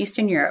 this is from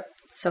Eastern Europe.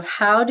 So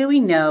how do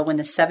we know when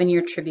the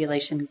 7-year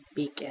tribulation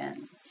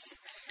begins?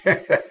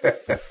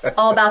 It's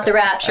all about the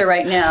rapture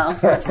right now.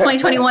 It's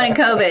 2021 and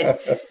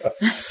COVID.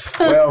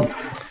 Well,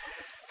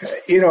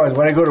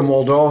 when I go to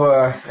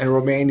Moldova and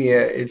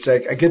Romania, it's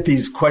like I get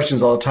these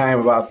questions all the time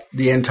about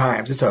the end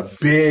times. It's a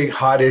big,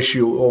 hot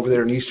issue over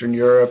there in Eastern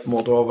Europe,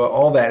 Moldova,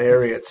 all that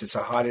area. It's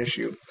a hot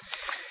issue.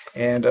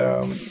 And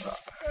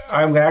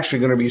I'm actually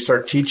going to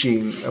start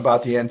teaching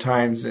about the end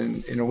times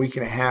in a week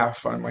and a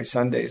half on my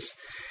Sundays.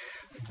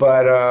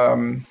 But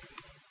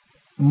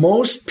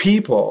most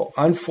people,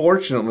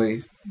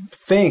 unfortunately,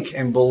 think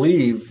and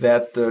believe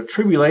that the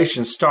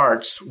tribulation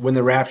starts when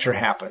the rapture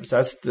happens.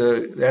 That's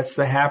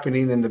the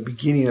happening in the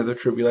beginning of the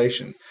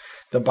tribulation.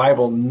 The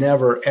Bible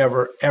never,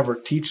 ever, ever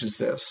teaches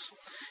this.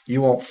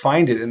 You won't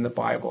find it in the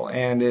Bible.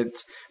 And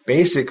it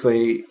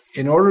basically,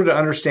 in order to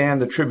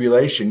understand the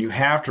tribulation, you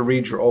have to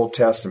read your Old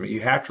Testament. You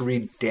have to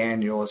read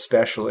Daniel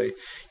especially.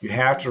 You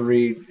have to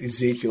read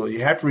Ezekiel. You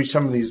have to read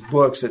some of these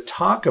books that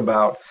talk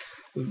about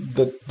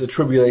the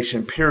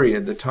tribulation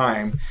period, the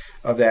time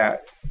of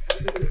that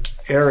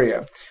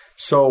area.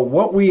 So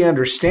what we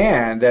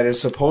understand that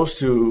is supposed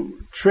to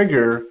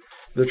trigger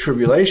the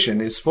tribulation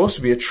is supposed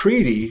to be a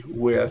treaty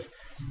with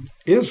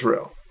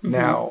Israel. Mm-hmm.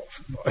 Now,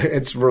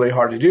 it's really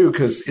hard to do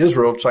because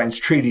Israel signs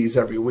treaties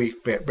every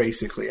week,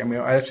 basically. I mean,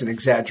 that's an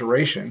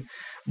exaggeration,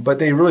 but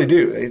they really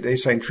do. They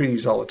sign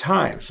treaties all the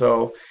time.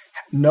 So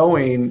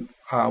knowing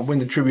when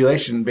the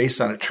tribulation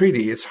based on a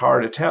treaty, it's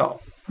hard to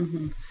tell.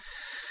 Mm-hmm.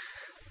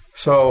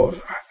 So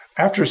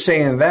after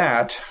saying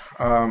that,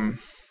 let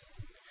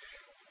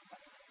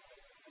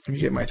me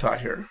get my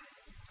thought here.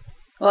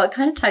 Well, it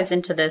kind of ties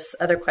into this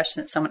other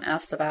question that someone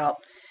asked about.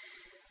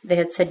 They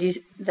had said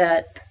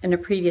that in a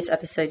previous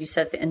episode, you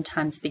said the end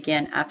times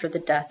begin after the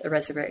death or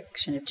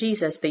resurrection of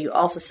Jesus, but you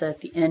also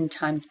said the end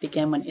times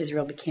begin when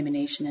Israel became a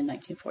nation in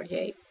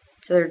 1948.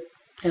 So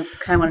I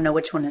kind of want to know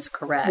which one is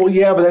correct. Well,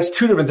 yeah, but that's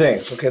two different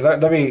things. Okay,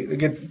 let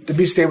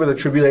me stay with the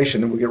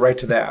tribulation, and we'll get right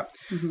to that.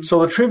 Mm-hmm. So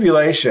the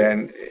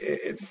tribulation,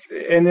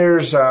 and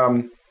there's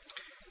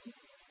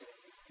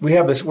we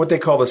have this what they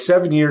call the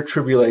 7-year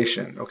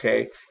tribulation.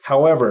 Okay,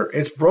 however,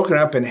 it's broken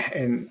up in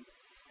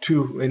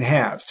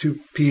halves, two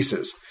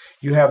pieces.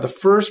 You have the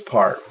first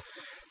part.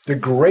 The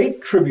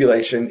Great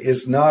Tribulation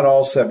is not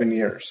all 7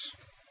 years.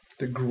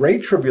 The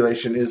Great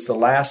Tribulation is the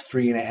last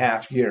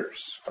 3.5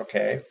 years.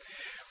 Okay.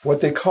 What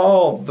they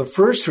call the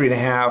first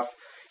 3.5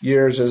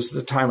 years is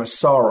the time of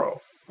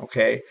sorrow,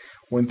 okay,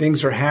 when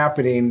things are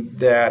happening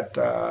that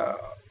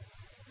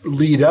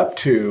lead up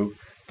to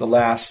the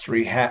last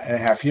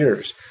 3.5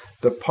 years.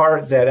 The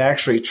part that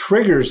actually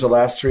triggers the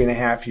last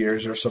 3.5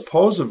 years are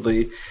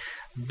supposedly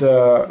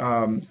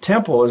the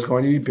temple is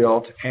going to be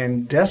built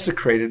and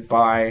desecrated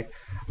by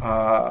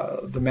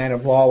the man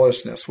of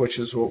lawlessness, which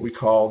is what we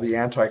call the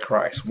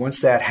Antichrist. Once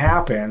that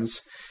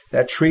happens,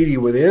 that treaty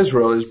with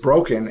Israel is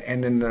broken,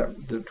 and then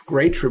the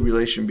Great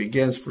Tribulation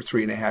begins for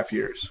 3.5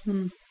 years.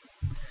 Hmm.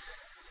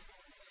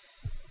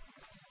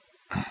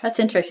 That's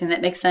interesting.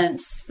 That makes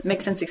sense. It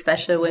makes sense,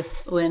 especially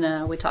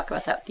when we talk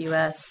about that with the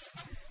U.S.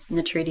 and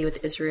the treaty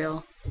with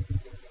Israel.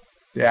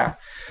 Yeah.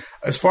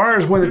 As far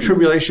as when the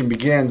tribulation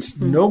begins,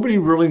 nobody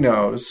really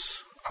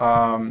knows.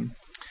 Getting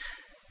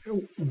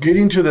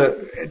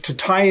to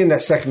tie in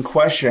that second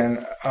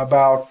question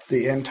about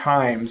the end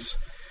times,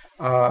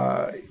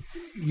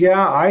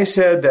 I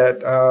said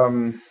that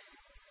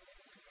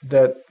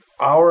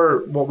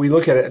what we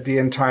look at the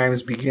end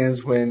times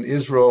begins when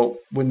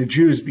the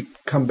Jews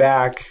come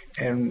back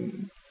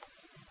and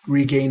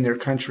regain their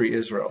country,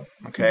 Israel.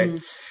 Okay. Mm-hmm.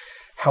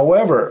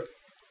 However,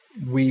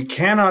 we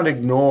cannot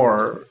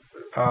ignore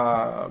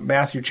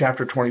Matthew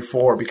chapter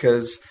 24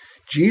 because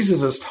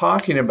Jesus is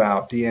talking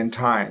about the end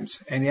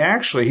times, and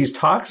he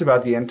talks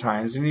about the end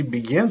times, and he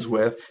begins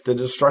with the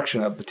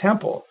destruction of the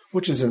temple,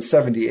 which is in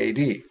 70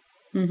 A.D.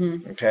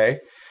 Mm-hmm. Okay,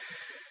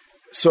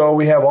 so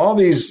we have all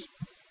these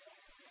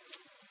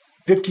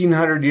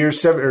 1,500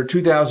 years, or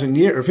 2,000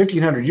 years, or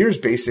 1,500 years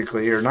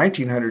basically, or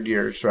 1,900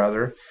 years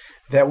rather,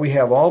 that we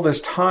have all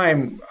this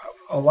time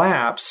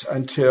elapse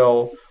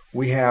until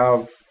we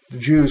have the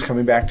Jews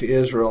coming back to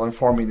Israel and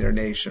forming their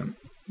nation.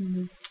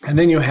 Mm-hmm. And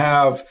then you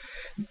have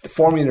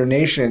forming their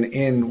nation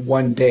in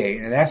one day.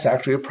 And that's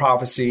actually a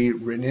prophecy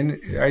written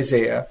in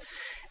Isaiah.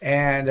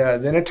 And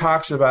then it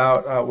talks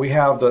about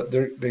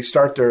they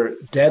start their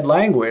dead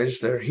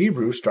language, their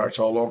Hebrew starts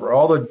all over.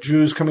 All the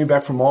Jews coming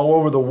back from all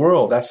over the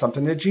world. That's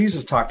something that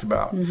Jesus talked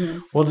about.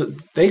 Mm-hmm. Well,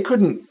 they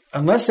couldn't,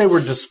 unless they were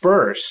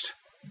dispersed,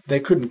 they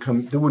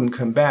wouldn't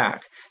come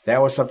back.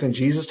 That was something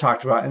Jesus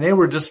talked about. And they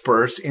were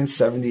dispersed in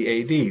 70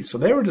 A.D. So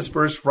they were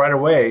dispersed right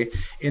away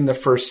in the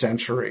first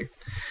century.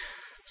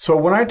 So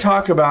when I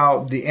talk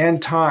about the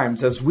end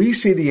times, as we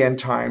see the end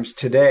times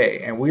today,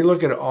 and we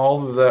look at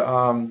all of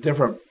the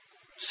different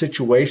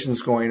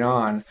situations going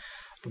on,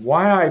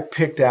 why I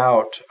picked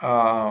out,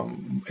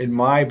 in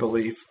my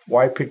belief,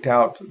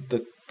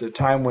 the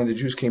time when the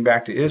Jews came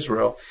back to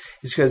Israel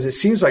is because it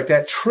seems like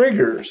that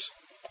triggers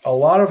a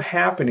lot of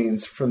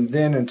happenings from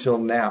then until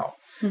now.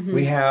 Mm-hmm.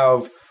 We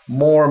have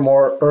more and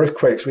more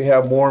earthquakes. We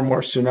have more and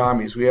more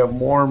tsunamis. We have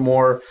more and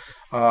more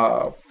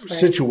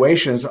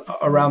situations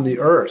around the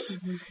earth.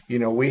 Mm-hmm. You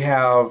know, we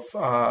have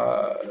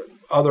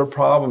other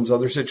problems,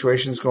 other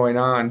situations going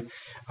on.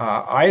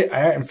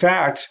 In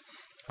fact,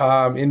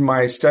 in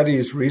my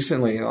studies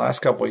recently, in the last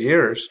couple of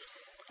years,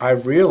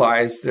 I've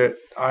realized that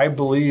I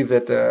believe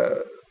that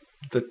the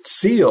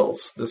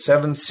seals, the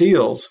 7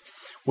 seals,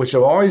 which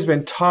have always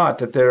been taught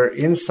that they're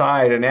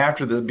inside and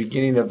after the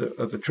beginning of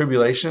the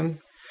tribulation,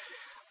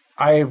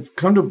 I've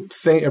come to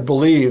think or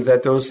believe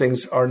that those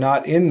things are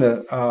not in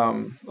the,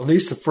 at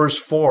least the first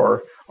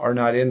four are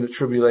not in the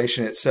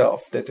tribulation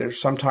itself, that they're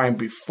sometime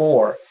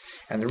before.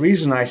 And the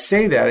reason I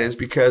say that is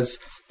because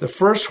the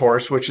first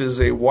horse, which is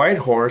a white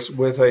horse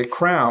with a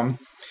crown,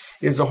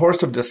 is a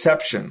horse of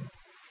deception.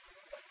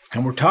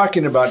 And we're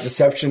talking about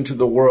deception to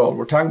the world.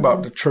 We're talking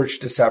about the church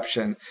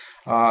deception.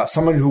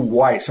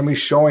 Somebody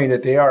showing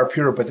that they are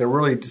pure, but they're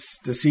really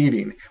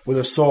deceiving with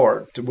a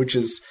sword, which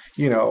is,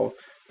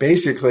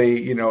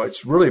 basically,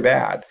 it's really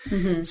bad.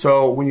 Mm-hmm.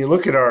 So when you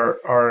look at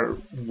our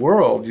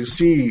world, you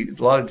see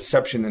a lot of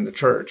deception in the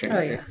church. And,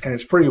 and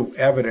it's pretty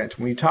evident.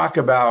 When you talk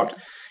about,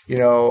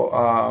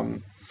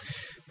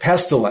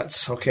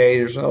 pestilence, okay,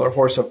 there's another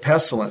horse of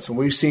pestilence. And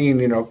we've seen,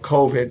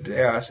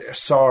 COVID,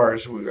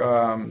 SARS,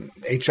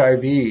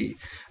 HIV,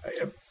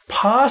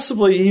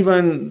 possibly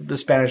even the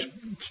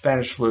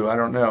Spanish flu. I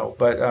don't know.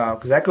 But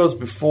because that goes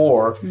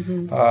before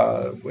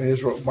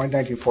Israel,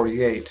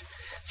 1948.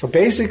 So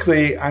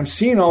basically, I'm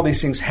seeing all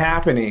these things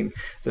happening,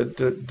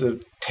 the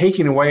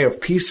taking away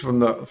of peace from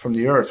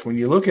the earth. When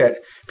you look at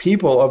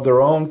people of their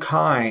own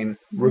kind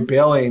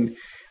rebelling,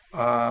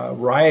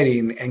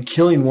 rioting, and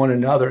killing one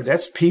another,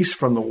 that's peace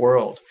from the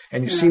world.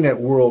 And you're seeing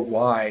that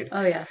worldwide.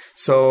 Oh, yeah.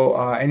 So,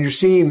 and you're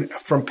seeing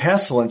from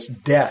pestilence,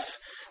 death.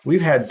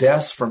 We've had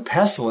deaths from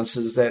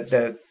pestilences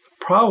that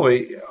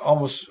probably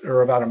almost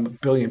are about 1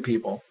 billion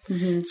people.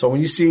 Mm-hmm. So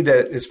when you see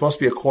that it's supposed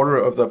to be a quarter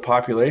of the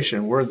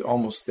population, we're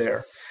almost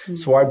there. Mm-hmm.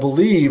 So I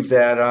believe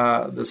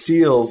that the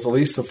seals, at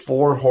least the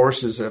 4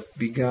 horses, have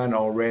begun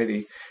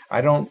already.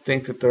 I don't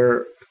think that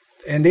they're,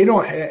 and they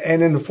don't,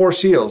 and in the 4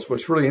 seals,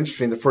 what's really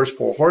interesting, the first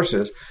 4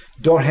 horses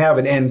don't have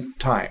an end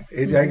time.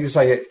 It's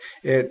like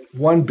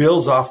one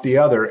builds off the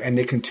other and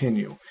they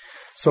continue.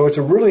 So it's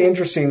a really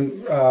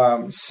interesting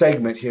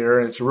segment here,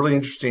 and it's a really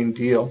interesting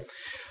deal.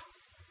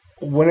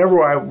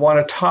 Whenever I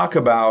want to talk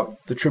about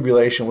the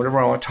tribulation, whenever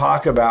I want to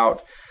talk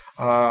about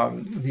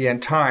the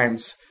end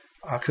times,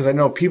 because I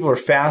know people are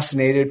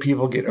fascinated,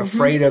 people get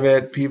afraid of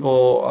it,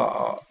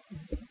 people,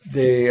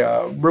 they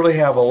really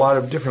have a lot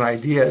of different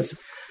ideas.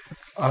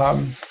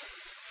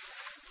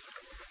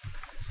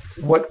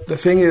 What the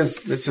thing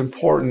is that's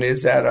important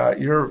is that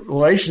your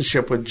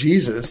relationship with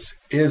Jesus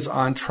is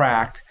on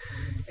track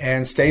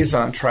and stays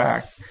on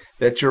track,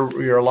 that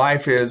your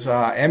life is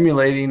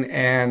emulating,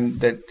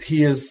 and that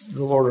He is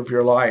the Lord of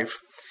your life,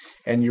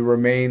 and you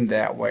remain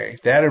that way.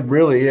 That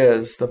really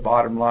is the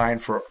bottom line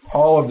for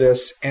all of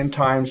this end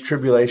times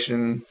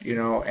tribulation,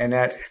 and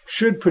that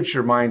should put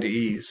your mind at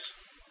ease.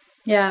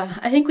 Yeah,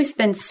 I think we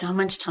spend so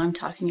much time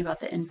talking about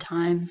the end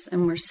times,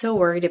 and we're so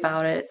worried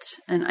about it.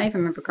 And I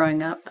even remember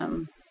growing up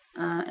in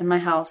my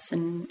house,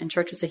 and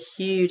church was a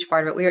huge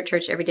part of it. We were at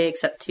church every day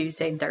except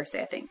Tuesday and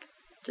Thursday, I think,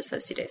 just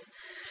those 2 days.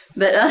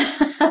 But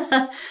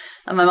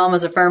my mom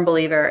was a firm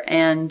believer,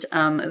 and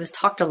it was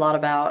talked a lot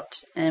about,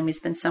 and we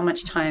spend so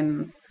much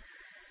time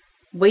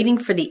waiting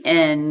for the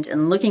end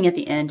and looking at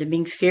the end and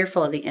being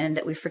fearful of the end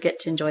that we forget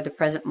to enjoy the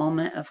present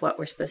moment of what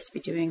we're supposed to be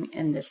doing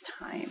in this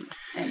time.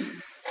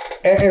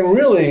 And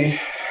really,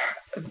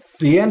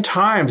 the end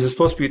times is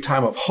supposed to be a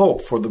time of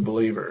hope for the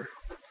believer.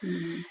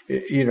 Mm-hmm.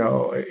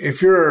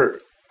 If you're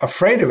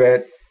afraid of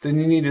it, then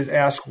you need to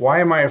ask, why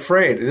am I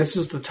afraid? This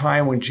is the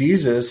time when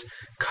Jesus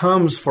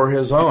comes for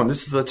His own.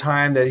 This is the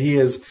time that He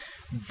is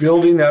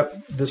building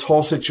up this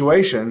whole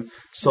situation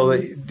so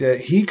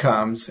that He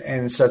comes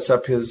and sets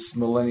up His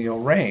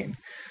millennial reign.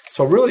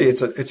 So really,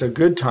 it's a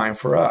good time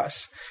for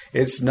us.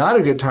 It's not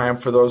a good time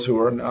for those who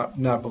are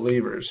not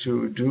believers,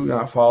 who do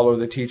not follow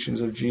the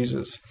teachings of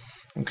Jesus.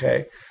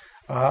 Okay?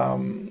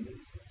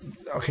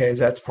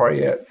 That's probably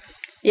it.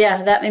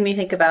 Yeah, that made me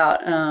think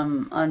about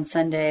on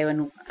Sunday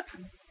when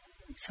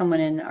someone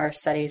in our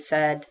study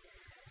said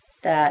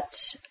that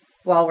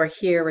while we're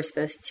here, we're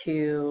supposed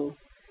to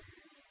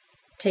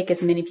take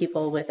as many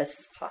people with us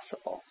as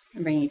possible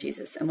and bring you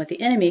Jesus. And with the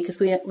enemy, because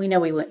we know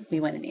we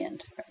win in the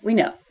end. We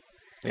know.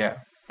 Yeah.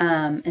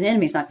 And the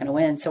enemy's not going to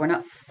win, so we're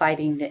not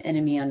fighting the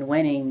enemy on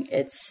winning.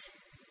 It's,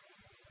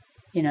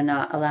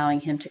 not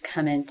allowing him to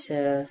come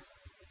into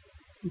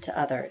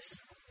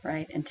others,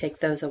 right? And take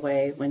those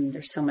away when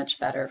there's so much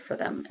better for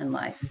them in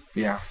life.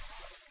 Yeah.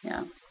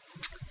 Yeah.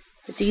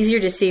 It's easier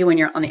to see when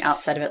you're on the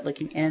outside of it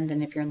looking in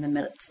than if you're in the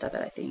midst of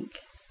it, I think.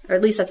 Or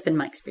at least that's been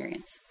my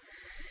experience.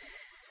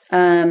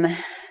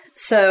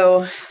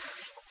 So,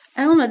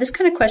 I don't know. This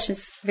kind of question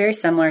is very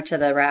similar to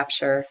the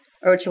rapture,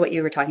 or to what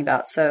you were talking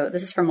about. So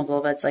this is from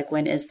Moldova. It's like,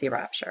 when is the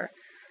rapture?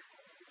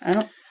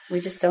 We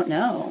just don't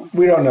know.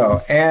 We don't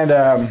know.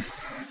 And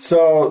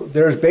so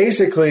there's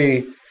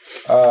basically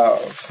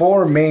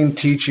 4 main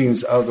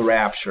teachings of the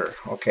rapture,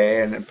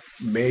 okay? And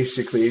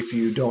basically, if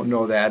you don't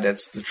know that,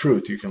 that's the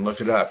truth. You can look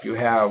it up. You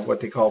have what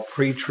they call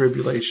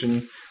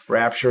pre-tribulation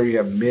rapture. You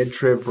have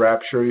mid-trib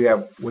rapture. You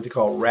have what they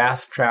call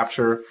wrath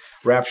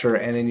rapture,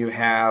 and then you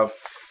have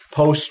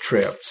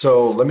post-trib.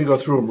 So let me go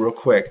through them real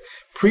quick.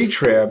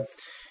 Pre-trib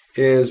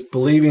is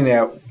believing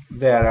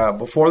that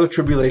before the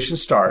tribulation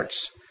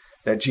starts,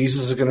 that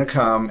Jesus is going to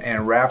come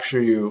and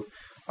rapture you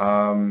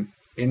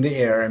in the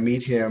air and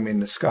meet Him in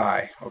the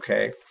sky,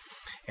 okay?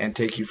 and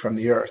take you from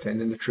the earth.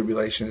 And then the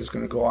tribulation is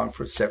going to go on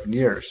for 7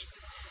 years.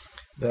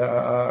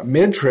 The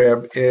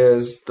mid-trib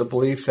is the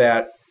belief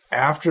that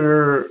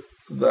after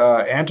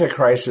the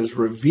Antichrist is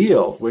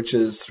revealed, which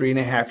is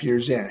 3.5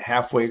 years in,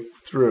 halfway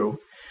through,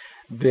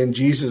 then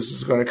Jesus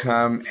is going to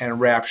come and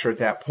rapture at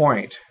that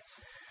point.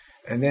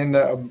 And then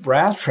the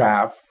wrath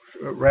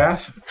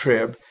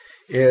trib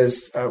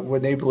is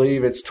when they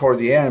believe it's toward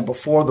the end,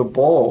 before the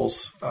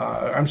bowls.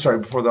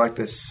 Before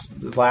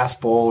the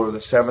last bowl or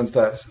the seventh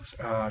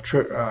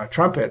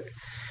trumpet,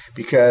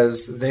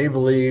 because they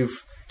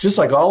believe, just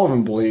like all of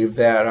them believe,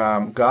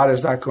 that God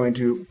is not going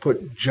to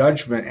put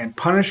judgment and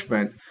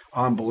punishment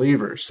on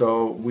believers.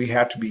 So we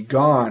have to be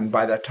gone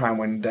by that time,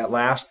 when that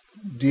last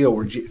deal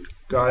where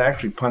God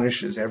actually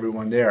punishes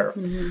everyone there.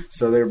 Mm-hmm.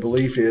 So their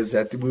belief is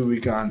that we will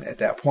be gone at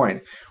that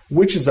point,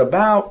 which is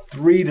about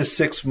 3 to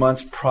 6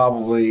 months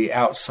probably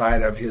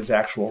outside of his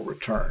actual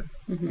return.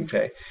 Mm-hmm.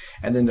 Okay.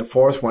 And then the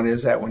fourth one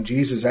is that when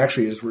Jesus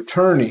actually is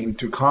returning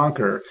to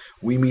conquer,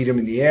 we meet him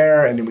in the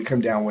air and then we come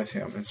down with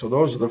him. And so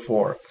those are the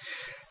four.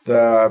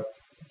 The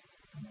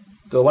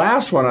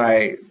last one,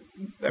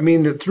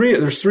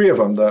 there's three of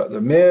them,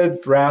 the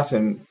mid, wrath,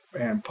 and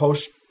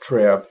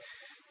post-trib.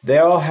 They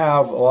all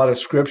have a lot of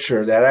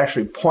scripture that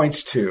actually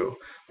points to,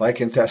 like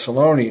in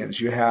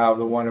Thessalonians, you have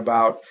the one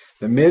about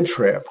the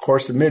mid-trib. Of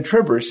course, the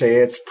mid-tribbers say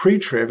it's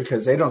pre-trib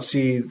because they don't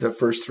see the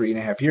first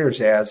 3.5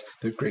 years as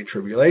the Great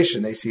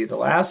Tribulation. They see the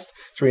last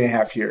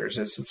 3.5 years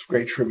as the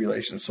Great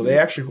Tribulation. So they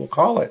actually will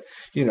call it,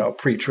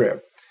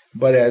 pre-trib.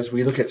 But as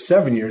we look at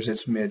 7 years,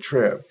 it's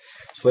mid-trib.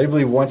 So they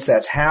believe once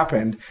that's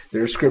happened,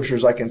 there are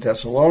scriptures like in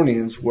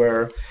Thessalonians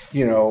where,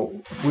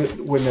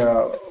 when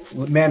the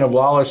man of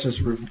lawlessness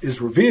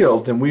is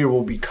revealed, then we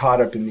will be caught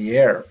up in the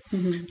air.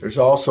 Mm-hmm. There's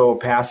also a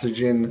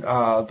passage in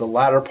the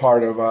latter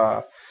part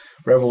of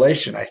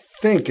Revelation, I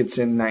think it's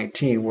in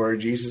 19, where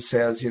Jesus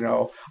says,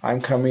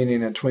 I'm coming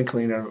in a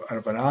twinkling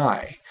of an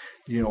eye.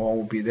 One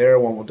will be there,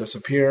 one will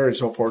disappear, and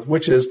so forth,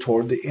 which is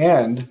toward the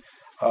end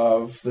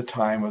of the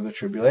time of the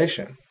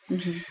tribulation.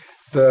 Mm-hmm.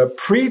 The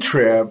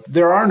pre-trib,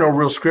 there are no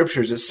real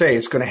scriptures that say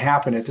it's going to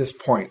happen at this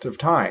point of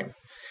time.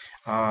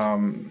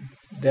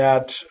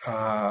 That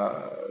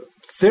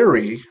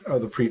theory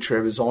of the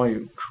pre-trib is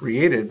only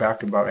created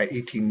back in about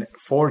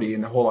 1840,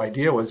 and the whole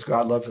idea was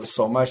God loves us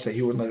so much that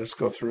he wouldn't let us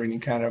go through any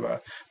kind of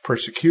a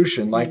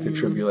persecution like the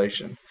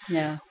tribulation,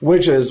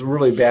 which is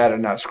really bad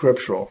and not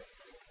scriptural.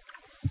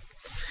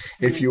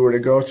 If you were to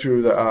go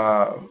through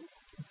the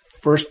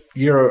first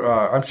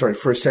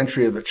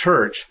century of the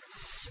church,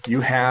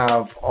 you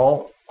have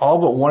all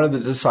but one of the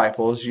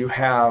disciples. You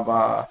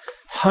have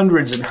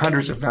hundreds and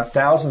hundreds, if not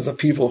thousands, of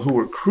people who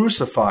were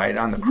crucified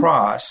on the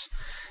cross,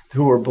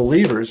 who were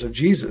believers of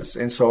Jesus.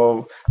 And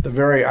so the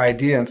very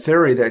idea and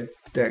theory that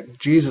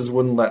Jesus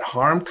wouldn't let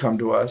harm come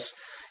to us,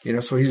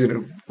 so he's going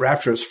to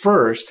rapture us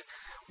first.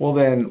 Well,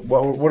 then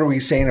what are we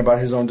saying about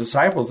his own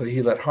disciples that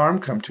he let harm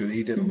come to? That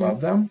he didn't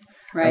love them?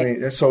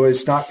 Right. So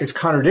it's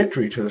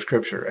contradictory to the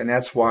scripture, and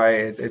that's why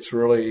it's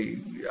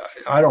really,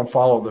 I don't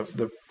follow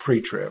the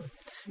pre-trib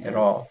at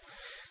all.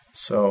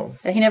 So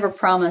he never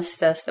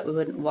promised us that we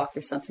wouldn't walk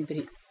through something, but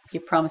he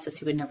promised us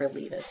he would never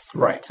leave us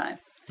at that time.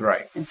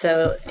 Right. And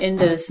so in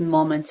those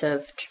moments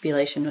of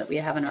tribulation that we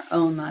have in our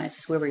own lives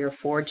is where we are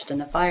forged in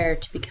the fire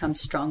to become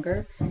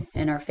stronger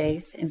in our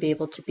faith and be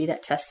able to be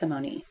that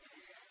testimony.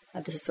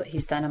 This is what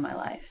he's done in my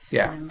life.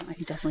 Yeah. I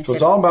can definitely so say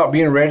it's all about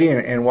being ready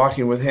and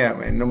walking with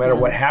him. And no matter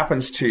what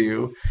happens to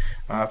you,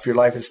 if your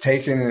life is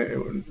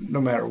taken,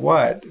 no matter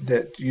what,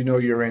 that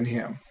you're in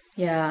him.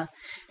 Yeah.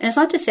 And it's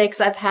not to say,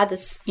 because I've had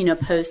this,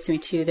 posed to me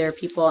too. There are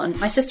people, and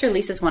my sister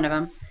Lisa's one of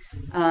them.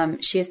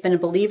 She has been a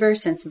believer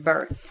since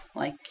birth.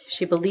 Like,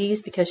 she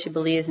believes because she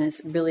believes, and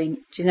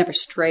she's never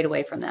strayed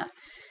away from that.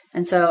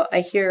 And so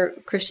I hear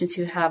Christians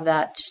who have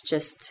that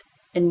just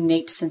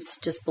innate sense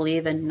to just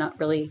believe and not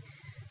really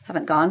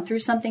haven't gone through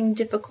something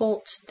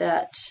difficult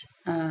that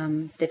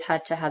they've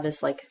had to have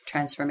this like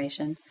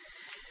transformation.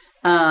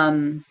 They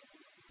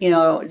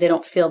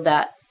don't feel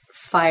that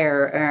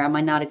fire, or am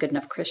I not a good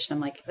enough Christian?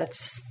 I'm like,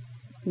 that's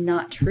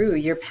not true.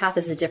 Your path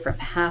is a different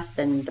path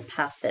than the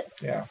path that...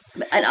 Yeah.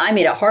 And I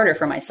made it harder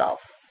for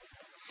myself.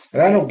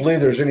 And I don't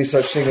believe there's any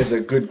such thing as a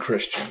good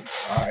Christian.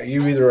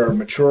 You either are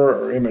mature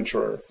or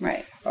immature.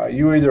 Right.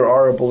 You either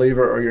are a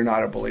believer or you're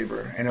not a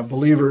believer. And a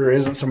believer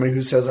isn't somebody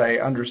who says, I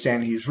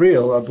understand he's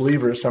real. A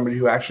believer is somebody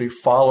who actually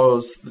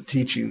follows the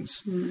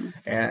teachings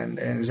and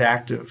is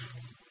active.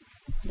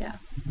 Yeah.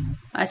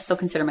 I still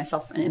consider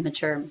myself an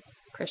immature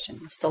Christian.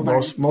 I'm still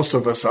learning. Most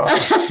of us are.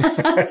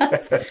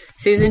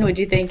 Susan, would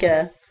you think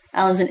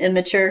Alan's an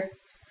immature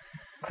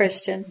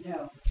Christian?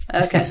 No.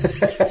 Okay.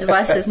 His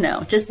wife says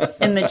no. Just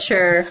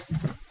immature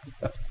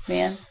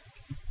man.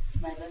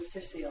 My lips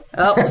are sealed.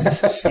 Oh,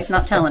 she's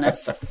not telling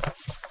us.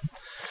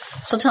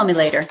 She'll tell me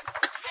later.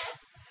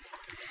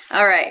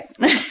 All right.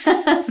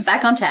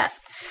 Back on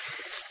task.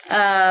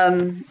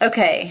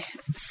 Okay.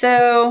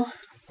 So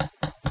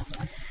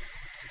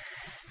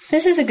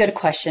this is a good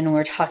question.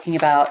 We're talking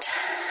about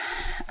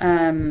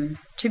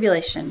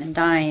tribulation and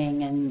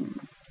dying.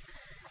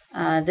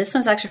 And this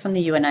one's actually from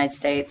the United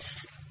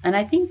States. and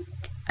I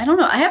don't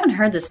know, I haven't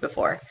heard this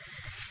before,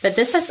 but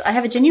I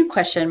have a genuine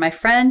question. My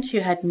friend who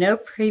had no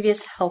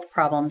previous health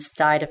problems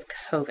died of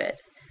COVID.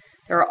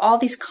 There are all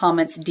these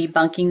comments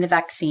debunking the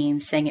vaccine,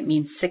 saying it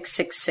means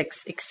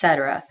 666,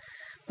 etc.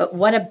 But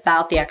what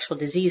about the actual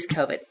disease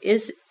COVID?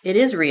 It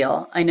is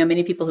real. I know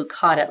many people who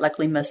caught it.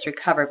 Luckily, most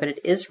recovered, but it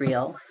is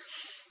real.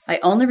 I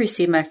only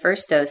received my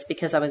first dose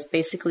because I was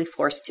basically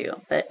forced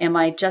to. But am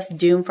I just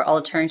doomed for all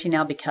eternity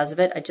now because of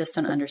it? I just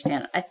don't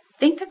understand it. I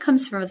think that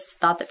comes from the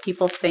thought that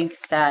people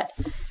think that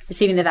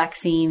receiving the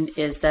vaccine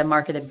is the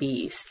mark of the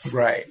beast.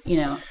 Right.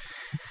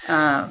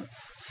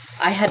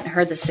 I hadn't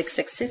heard the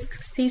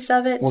 666 piece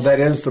of it. Well, that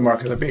is the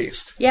mark of the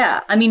beast.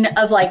 Yeah. I mean,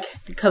 of like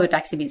the COVID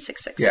vaccine being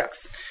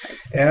 666.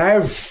 Yeah. And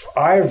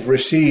I've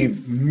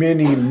received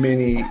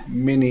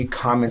many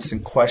comments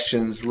and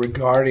questions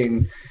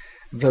regarding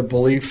the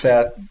belief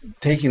that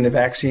taking the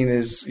vaccine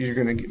is you're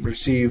going to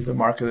receive the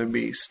mark of the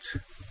beast.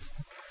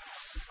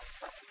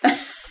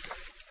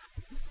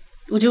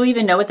 Do we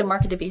even know what the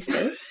mark of the beast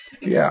is?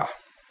 Yeah.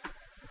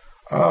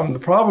 The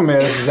problem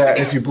is that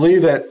if you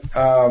believe that,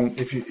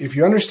 if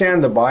you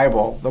understand the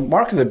Bible, the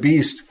mark of the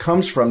beast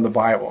comes from the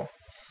Bible.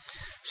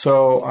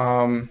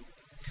 So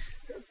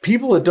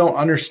people that don't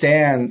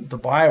understand the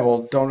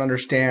Bible don't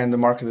understand the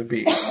mark of the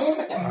beast.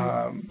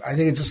 I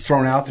think it's just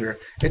thrown out there.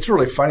 It's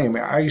really funny. I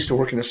mean, I used to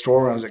work in a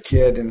store when I was a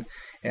kid, and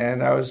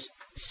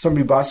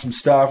somebody bought some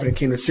stuff, and it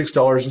came to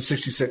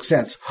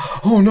 $6.66.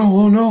 Oh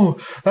no,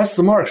 that's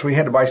the mark. So we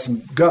had to buy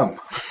some gum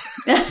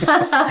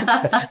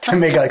to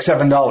make it like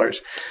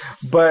 $7.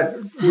 But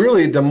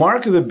really, the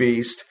mark of the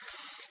beast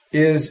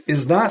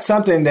is not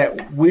something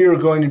that we are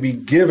going to be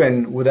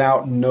given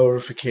without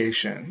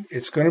notification.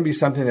 It's going to be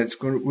something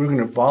we're going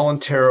to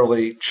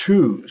voluntarily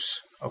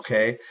choose.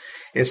 Okay,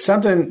 it's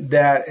something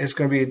that is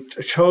going to be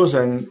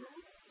chosen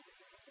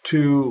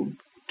to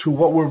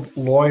what we're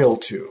loyal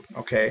to.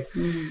 Okay,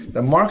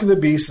 The mark of the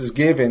beast is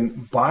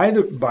given by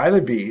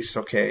the beast.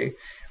 Okay,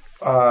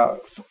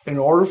 in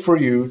order for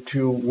you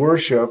to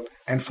worship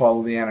and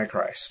follow the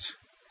Antichrist.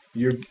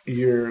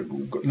 You're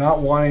not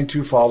wanting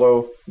to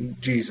follow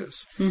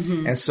Jesus.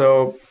 And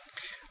so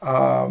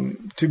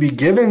to be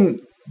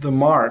given the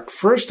mark,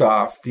 first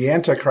off, the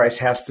Antichrist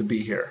has to be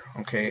here.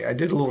 Okay, I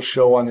did a little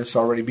show on this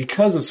already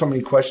because of so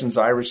many questions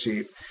I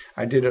received.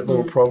 I did a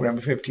little program,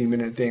 a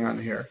 15-minute thing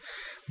on here.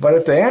 But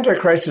if the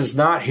Antichrist is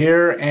not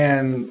here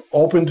and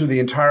open to the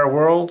entire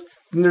world,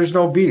 then there's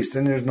no beast,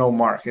 then there's no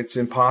mark. It's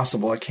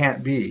impossible. It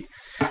can't be.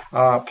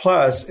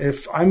 Plus,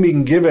 if I'm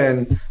being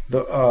given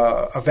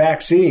a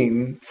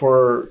vaccine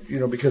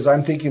because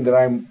I'm thinking that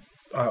I'm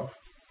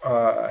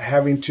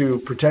having to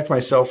protect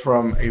myself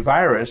from a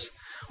virus,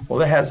 well,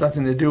 that has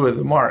nothing to do with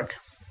the mark.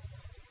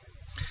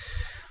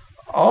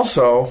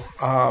 Also,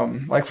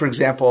 like for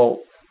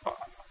example,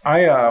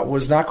 I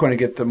was not going to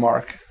get the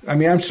mark. I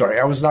mean, I'm sorry,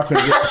 I was not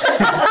going to get.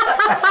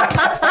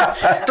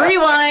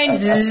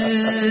 Rewind.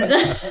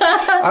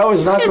 I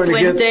was not going to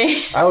Wednesday.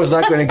 get. I was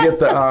not going to get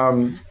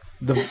the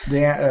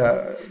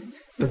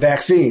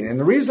vaccine, and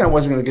the reason I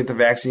wasn't going to get the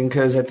vaccine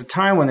because at the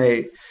time when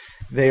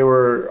they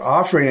were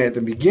offering it at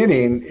the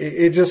beginning,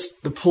 it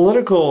just the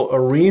political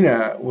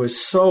arena was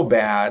so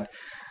bad.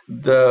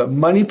 The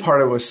money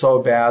part of it was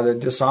so bad. The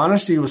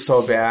dishonesty was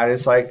so bad.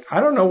 It's like, I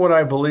don't know what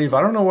I believe.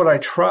 I don't know what I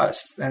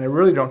trust. And I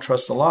really don't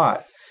trust a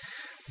lot.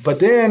 But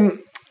then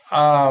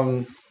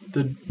the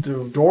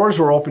doors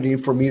were opening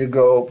for me to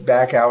go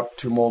back out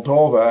to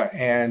Moldova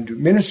and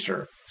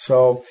minister.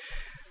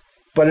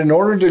 But in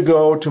order to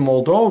go to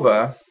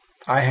Moldova,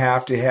 I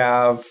have to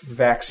have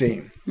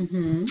vaccine.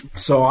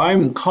 So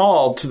I'm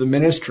called to the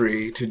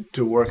ministry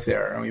to work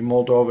there. I mean,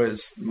 Moldova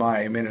is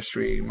my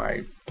ministry,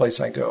 my place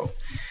I go.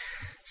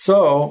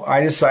 So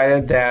I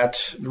decided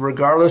that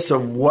regardless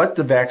of what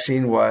the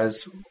vaccine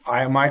was,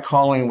 my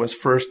calling was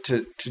first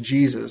to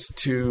Jesus,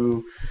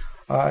 to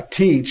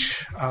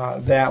teach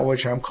that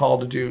which I'm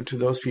called to do to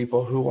those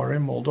people who are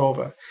in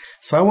Moldova.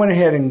 So I went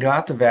ahead and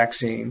got the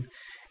vaccine,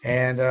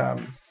 and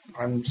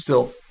I'm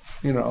still,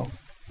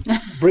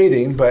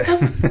 breathing, but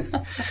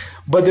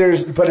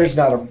there's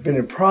not been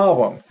a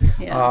problem.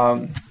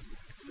 Yeah.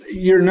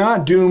 You're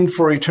not doomed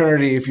for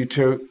eternity if you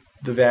took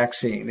the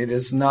vaccine. It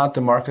is not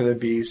the mark of the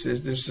beast.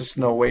 There's just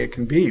no way it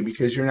can be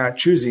because you're not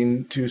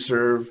choosing to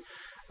serve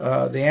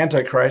the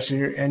Antichrist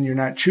and you're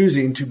not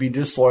choosing to be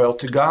disloyal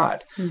to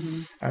God.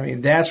 I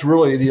mean, that's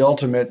really the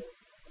ultimate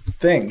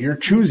thing. You're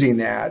choosing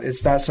that.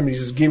 It's not somebody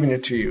just giving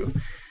it to you.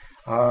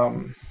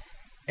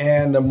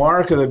 And the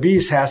mark of the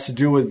beast has to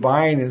do with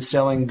buying and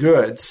selling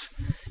goods,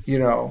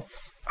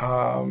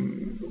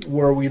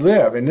 where we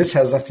live, and this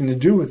has nothing to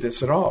do with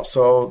this at all.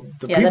 So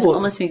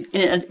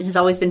it has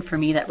always been for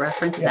me that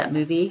reference to that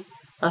movie,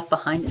 Left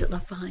Behind. Is it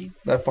Left Behind?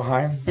 Left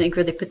Behind. I think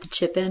where they put the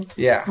chip in.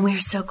 Yeah, and we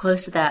are so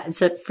close to that, and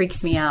so it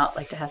freaks me out,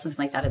 like to have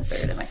something like that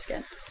inserted in my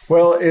skin.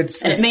 Well, it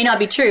may not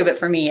be true, but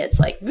for me, it's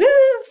like, woo!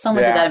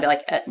 Someone did that and be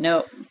like,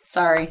 no,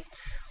 sorry.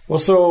 Well,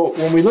 so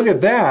when we look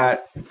at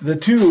that, the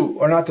two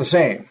are not the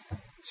same.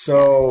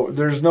 So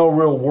there's no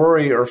real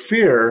worry or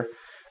fear.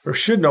 Or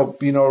should no,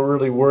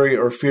 really worry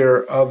or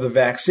fear of the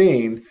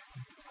vaccine.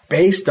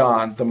 based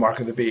on the mark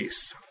of the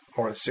beast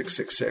or the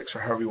 666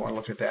 or however you want to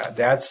look at that.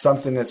 That's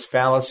something that's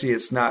fallacy.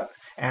 It's not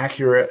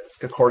accurate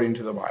according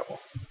to the Bible.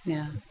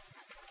 Yeah.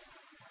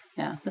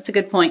 Yeah, that's a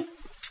good point.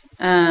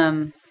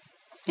 And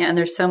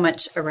there's so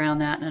much around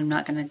that, and I'm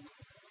not going to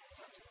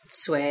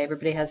sway.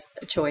 Everybody has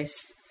a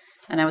choice.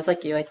 And I was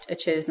like you. I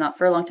chose not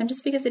for a long time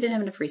just because I didn't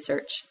have enough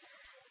research.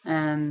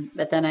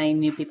 But then I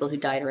knew people who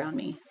died around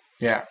me.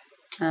 Yeah.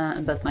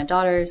 And both my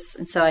daughters.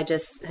 And so I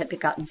just had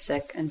gotten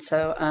sick. And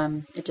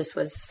so it just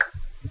was...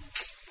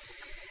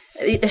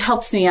 It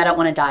helps me. I don't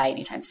want to die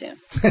anytime soon.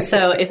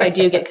 So if I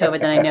do get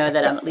COVID, then I know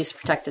that I'm at least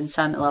protected in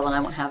some level, and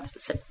I won't have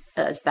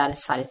as bad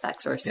as side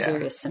effects or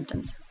serious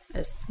symptoms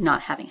as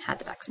not having had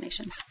the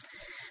vaccination.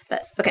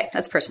 But okay,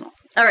 that's personal.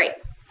 All right.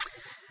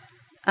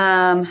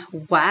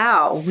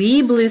 Wow.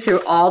 We blew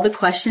through all the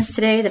questions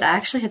today that I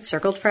actually had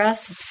circled for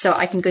us, so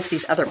I can go to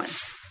these other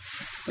ones,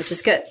 which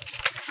is good.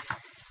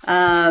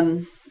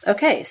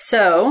 Okay,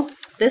 so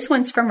this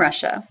one's from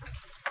Russia.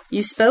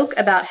 You spoke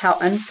about how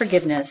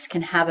unforgiveness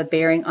can have a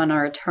bearing on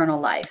our eternal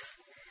life.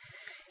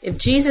 If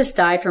Jesus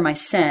died for my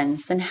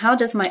sins, then how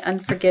does my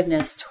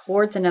unforgiveness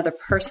towards another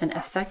person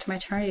affect my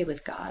eternity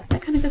with God?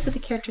 That kind of goes with the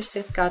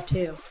characteristics of God,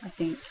 too, I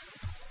think.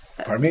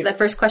 Pardon me? That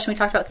first question we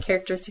talked about, the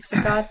characteristics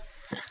of God,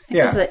 it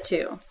goes with that,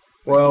 too.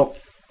 Well,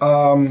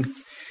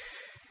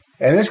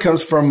 and this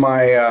comes from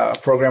my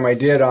program I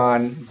did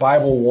on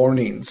Bible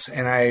warnings.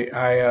 And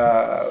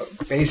I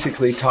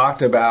basically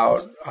talked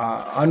about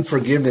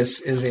unforgiveness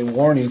is a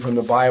warning from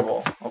the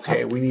Bible.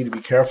 Okay, we need to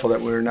be careful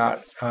that we're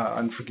not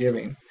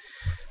unforgiving.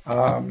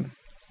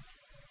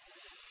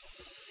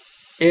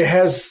 It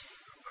has,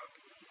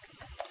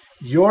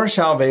 your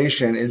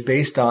salvation is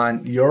based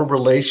on your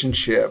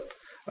relationship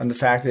and the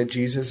fact that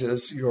Jesus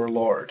is your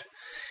Lord.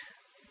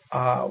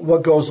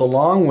 What goes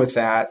along with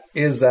that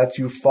is that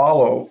you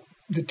follow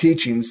the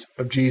teachings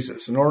of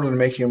Jesus. In order to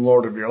make him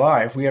Lord of your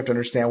life, we have to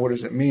understand, what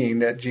does it mean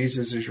that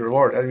Jesus is your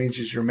Lord? That means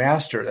he's your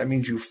master. That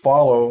means you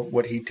follow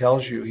what he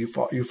tells you.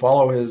 You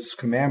follow his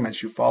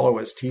commandments. You follow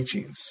his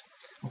teachings.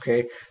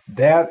 Okay?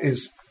 That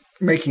is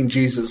making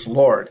Jesus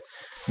Lord.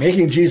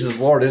 Making Jesus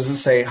Lord isn't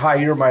say, hi,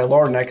 you're my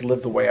Lord and I can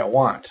live the way I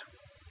want.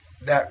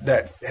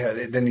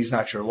 Then he's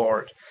not your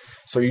Lord.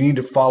 So you need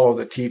to follow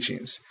the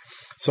teachings.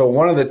 So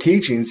one of the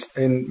teachings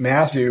in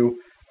Matthew,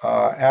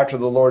 after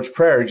the Lord's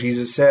Prayer,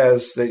 Jesus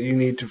says that you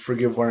need to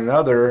forgive one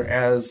another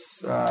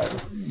as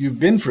you've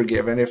been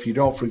forgiven. If you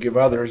don't forgive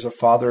others, a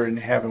Father in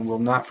heaven will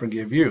not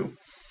forgive you.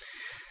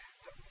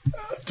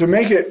 To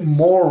make it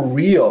more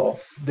real,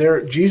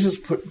 Jesus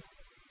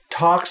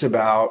talks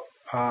about,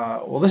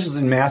 this is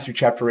in Matthew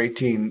chapter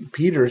 18.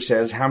 Peter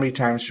says, how many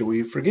times should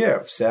we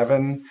forgive?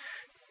 7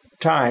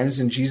 times.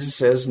 And Jesus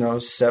says, no,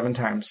 7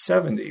 times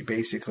 70,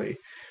 basically.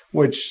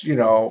 Which, we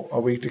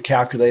to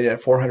calculate it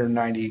at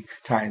 490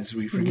 times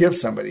we forgive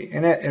somebody.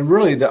 And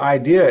really the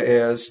idea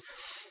is,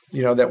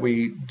 that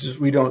we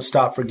don't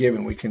stop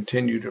forgiving. We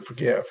continue to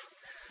forgive.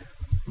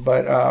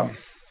 But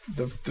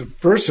the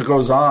verse that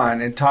goes on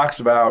and talks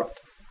about,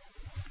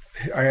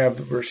 I have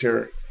the verse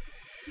here.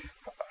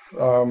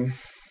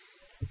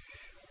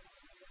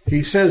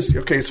 He says,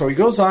 so he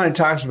goes on and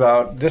talks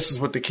about this is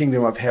what the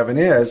kingdom of heaven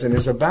is, and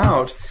is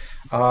about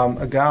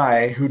a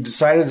guy who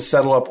decided to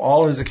settle up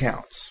all his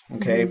accounts,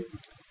 okay?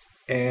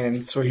 Mm-hmm.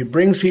 And so he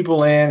brings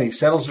people in, he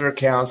settles their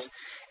accounts,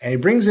 and he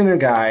brings in a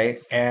guy,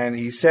 and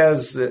he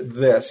says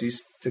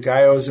the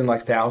guy owes him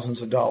like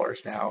thousands of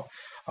dollars now.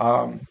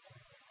 And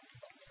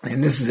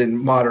this is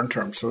in modern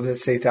terms, so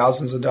let's say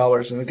thousands of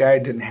dollars, and the guy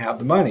didn't have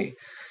the money.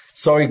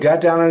 So he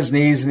got down on his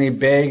knees and he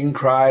begged and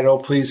cried, oh,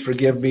 please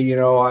forgive me,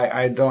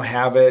 I don't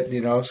have it,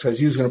 because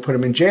he was going to put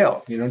him in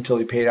jail, until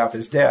he paid off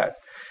his debt.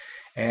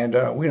 And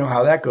we know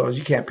how that goes.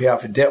 You can't pay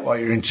off a debt while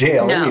you're in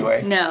jail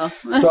anyway. No.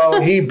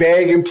 So he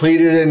begged and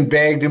pleaded, and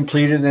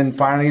then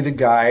finally the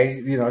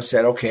guy,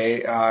 said,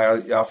 okay,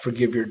 I'll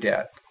forgive your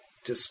debt.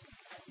 Just,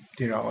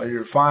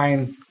 you're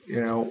fine,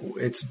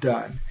 it's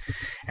done.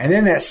 And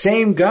then that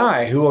same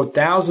guy who owed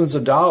thousands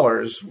of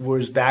dollars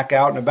was back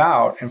out and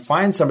about and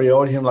finds somebody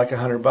owed him like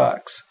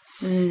 $100.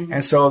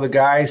 And so the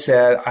guy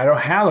said, I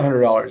don't have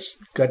 $100.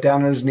 Got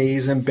down on his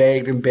knees and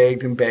begged and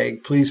begged and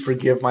begged. Please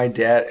forgive my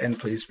debt and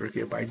please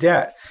forgive my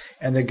debt.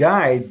 And the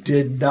guy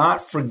did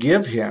not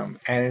forgive him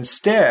and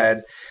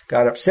instead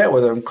got upset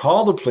with him,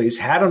 called the police,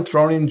 had him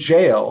thrown in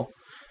jail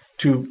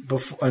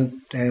and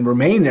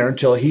remain there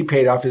until he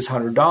paid off his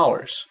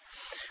 $100.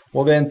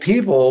 Well, then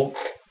people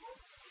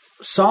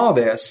saw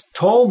this,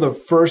 told the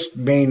first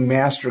main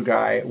master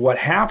guy what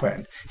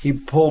happened. He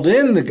pulled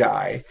in the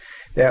guy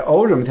that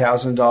owed him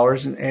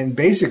 $1,000 and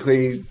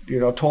basically,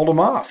 told him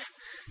off.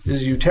 This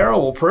is you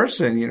terrible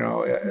person,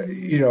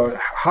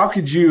 how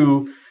could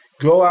you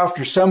go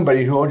after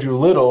somebody who owed you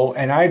little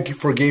and I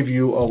forgave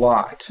you a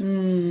lot?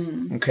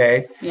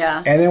 Okay?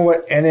 Yeah.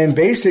 And then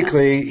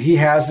basically he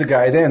has the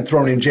guy then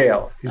thrown in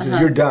jail. He says,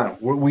 you're done.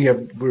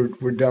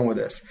 We're done with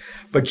this.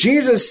 But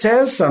Jesus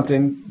says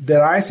something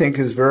that I think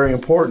is very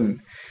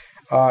important.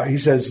 He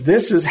says,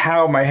 this is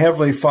how my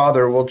heavenly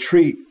Father will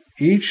treat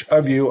each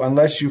of you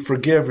unless you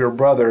forgive your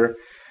brother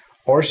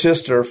or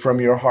sister from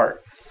your heart.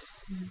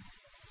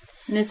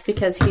 And it's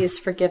because he has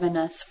forgiven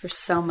us for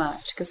so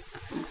much, because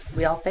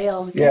we all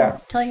fail. Yeah.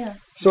 I tell you,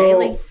 So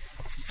daily.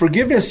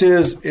 forgiveness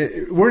is,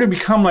 we're to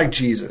become like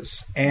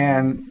Jesus.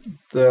 And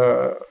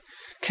the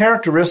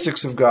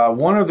characteristics of God,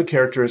 one of the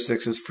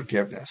characteristics is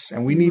forgiveness.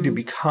 And we need to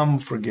become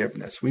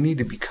forgiveness. We need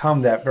to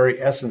become that very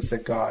essence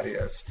that God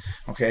is.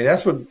 Okay,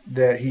 that's what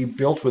that he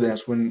built within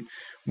us.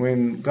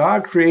 When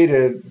God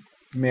created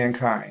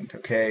mankind,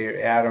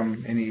 okay,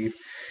 Adam and Eve,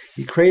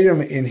 he created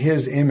them in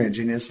his image,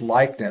 in his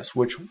likeness,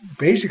 which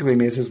basically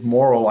means his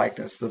moral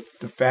likeness, the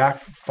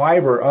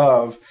fiber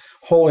of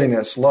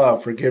holiness,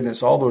 love,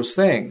 forgiveness, all those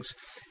things.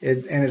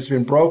 And it's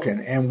been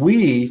broken. And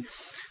we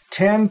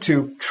tend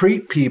to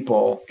treat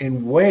people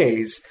in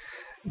ways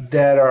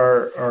that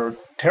are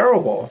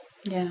terrible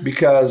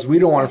because we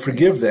don't want to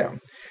forgive them.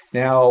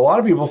 Now, a lot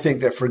of people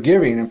think that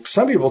forgiving, and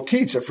some people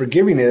teach that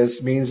forgiving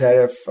means that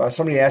if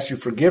somebody asks you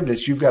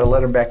forgiveness, you've got to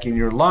let them back in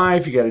your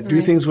life, you got to do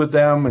things with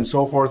them and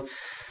so forth.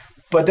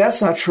 But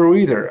that's not true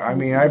either. I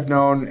mean, I've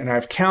known and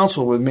I've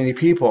counseled with many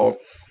people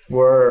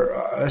where,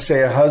 let's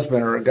say, a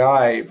husband or a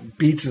guy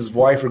beats his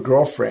wife or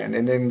girlfriend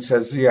and then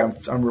says, yeah,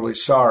 I'm really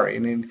sorry.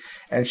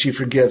 And she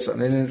forgives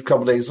him. And then a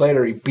couple of days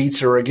later, he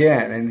beats her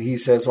again. And he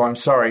says, oh, I'm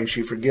sorry. And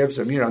she forgives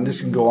him. And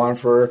this can go on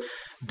for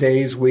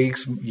days,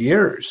 weeks,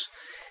 years.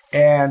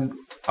 And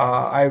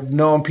I've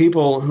known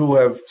people who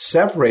have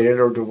separated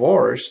or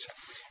divorced,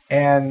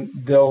 and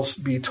they'll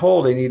be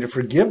told they need to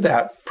forgive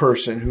that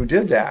person who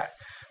did that.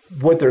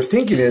 What they're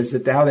thinking is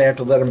that now they have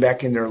to let them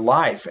back in their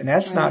life. And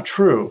that's not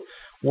true.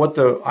 What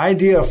the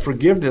idea of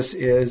forgiveness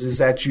is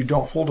that you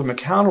don't hold them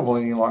accountable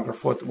any longer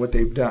for what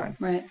they've done.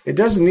 Right. It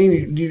doesn't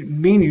mean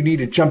you need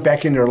to jump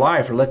back in their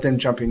life or let them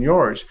jump in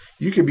yours.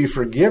 You could be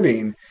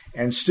forgiving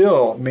and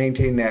still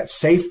maintain that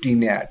safety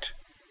net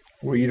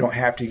where you don't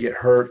have to get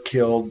hurt,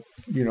 killed,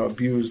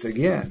 abused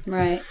again.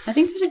 Right. I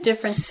think there's a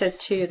difference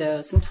too,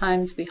 though.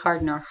 Sometimes we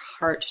harden our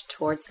heart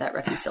towards that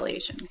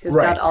reconciliation, because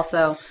God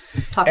also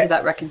talks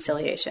about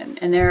reconciliation.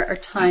 And there are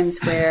times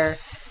where,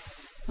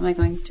 am I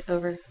going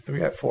over? We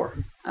got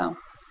 4. Oh,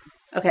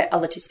 okay. I'll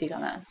let you speak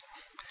on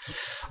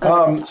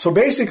that. So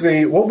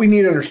basically, what we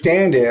need to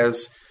understand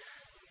is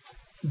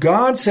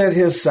God sent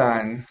his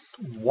son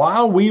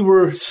while we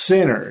were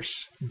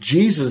sinners.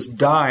 Jesus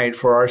died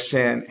for our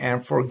sin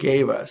and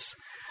forgave us.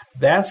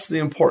 That's the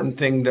important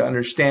thing to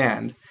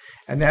understand,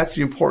 and that's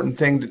the important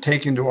thing to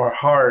take into our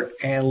heart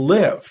and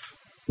live.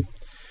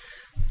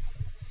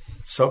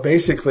 So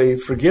basically,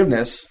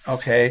 forgiveness,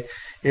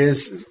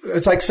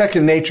 it's like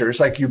second nature. It's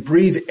like you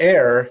breathe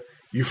air,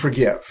 you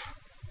forgive.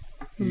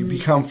 You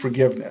become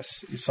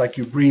forgiveness. It's like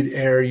you breathe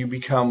air, you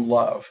become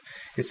love.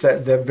 It's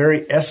that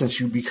very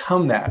essence, you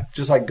become that.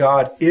 Just like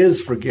God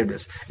is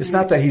forgiveness. It's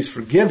not that he's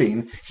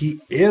forgiving,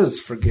 he is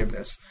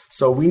forgiveness.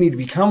 So we need to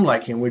become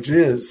like him, which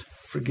is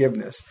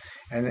forgiveness.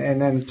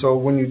 And then so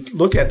when you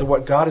look at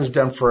what God has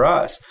done for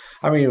us,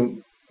 I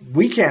mean,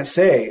 we can't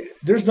say,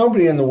 there's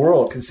nobody in the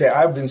world can say,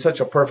 I've been such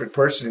a perfect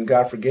person and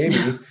God forgave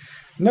me.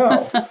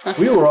 No,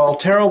 we were all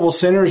terrible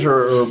sinners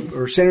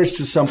or sinners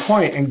to some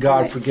point, and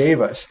God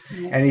forgave us.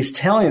 And he's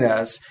telling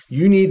us,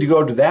 you need to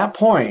go to that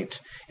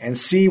point and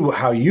see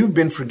how you've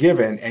been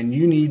forgiven, and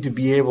you need to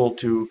be able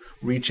to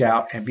reach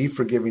out and be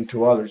forgiving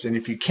to others. And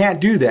if you can't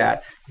do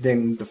that,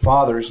 then the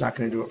Father is not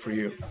going to do it for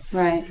you.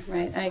 Right.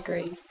 I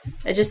agree.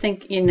 I just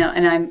think,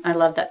 and I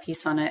love that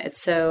piece on it.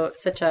 It's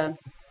such a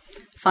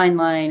fine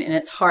line, and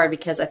it's hard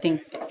because I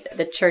think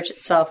the church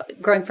itself,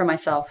 growing for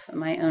myself,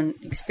 my own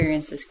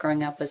experiences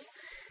growing up was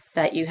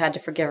that you had to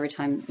forgive every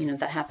time,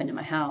 that happened in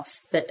my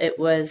house. But it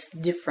was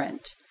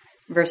different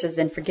versus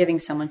then forgiving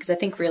someone. Because I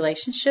think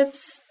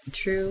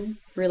true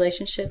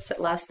relationships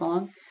that last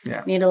long,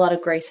 need a lot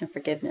of grace and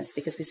forgiveness,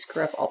 because we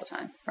screw up all the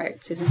time.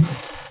 Right, Susan?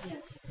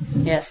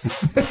 Yes.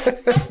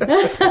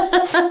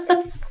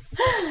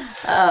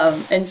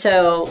 And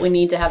so we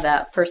need to have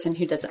that person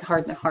who doesn't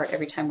harden their heart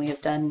every time we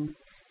have done,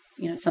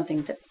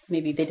 something that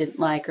maybe they didn't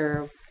like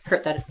or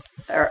hurt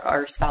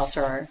our spouse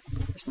or our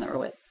person that we're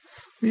with.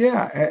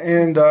 Yeah,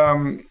 and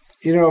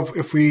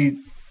if we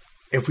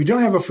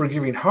don't have a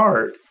forgiving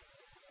heart,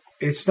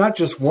 it's not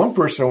just one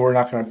person we're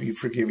not going to be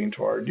forgiving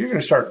toward. You're going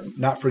to start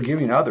not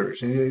forgiving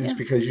others, and it's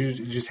because you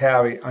just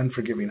have an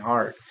unforgiving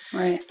heart.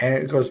 Right. And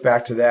it goes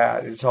back to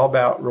that. It's all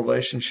about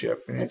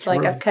relationship. And it's like,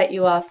 really, I've cut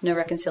you off. No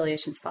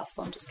reconciliation is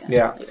possible. I'm just going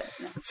to leave it.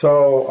 Yeah.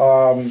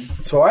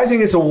 So I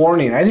think it's a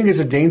warning. I think it's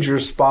a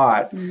dangerous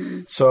spot.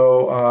 Mm-hmm.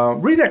 So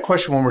read that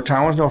question one more time.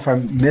 I want to know if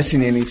I'm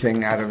missing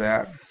anything out of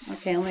that.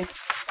 Okay.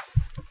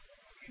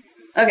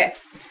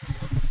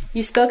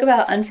 You spoke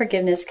about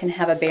unforgiveness can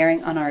have a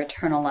bearing on our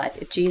eternal life.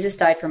 If Jesus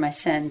died for my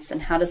sins,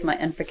 then how does my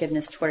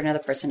unforgiveness toward another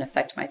person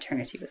affect my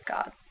eternity with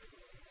God?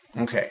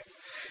 Okay.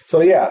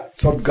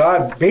 So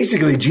God,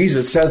 basically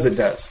Jesus says it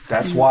does.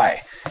 That's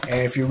why. And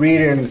if you read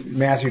in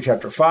Matthew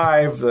chapter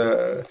 5,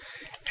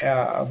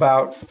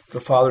 about the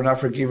Father not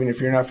forgiving,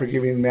 if you're not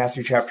forgiving,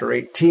 Matthew chapter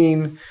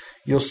 18,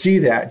 you'll see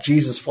that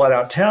Jesus flat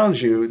out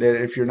tells you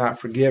that if you're not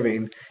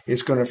forgiving,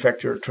 it's going to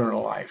affect your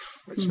eternal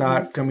life. It's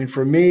not coming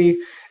from me,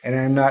 and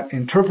I'm not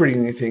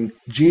interpreting anything.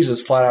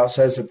 Jesus flat out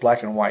says it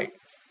black and white.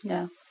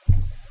 Yeah.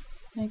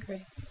 I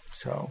agree.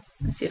 So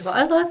That's beautiful.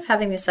 I love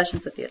having these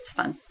sessions with you. It's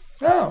fun.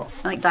 I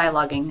like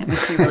dialoguing. It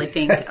makes me really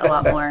think a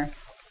lot more.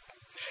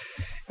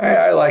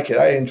 I like it.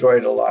 I enjoy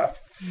it a lot.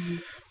 Mm-hmm.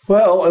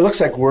 Well, it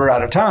looks like we're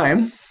out of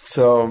time.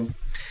 So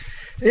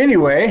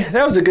anyway,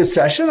 that was a good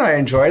session. I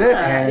enjoyed it.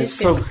 And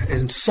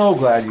I'm so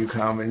glad you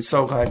come and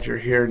so glad you're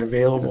here and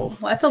available.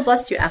 Well, I feel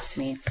blessed you asked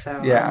me.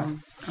 So yeah.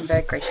 I'm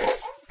very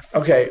gracious.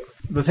 Okay.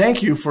 But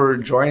thank you for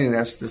joining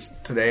us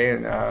today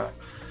and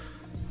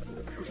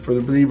for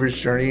the Believer's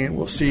Journey.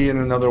 We'll see you in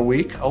another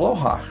week.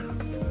 Aloha.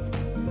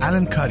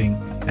 Alan Cutting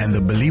and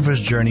the Believer's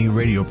Journey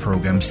radio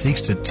program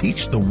seeks to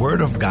teach the Word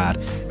of God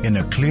in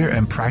a clear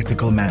and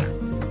practical manner.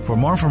 For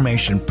more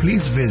information,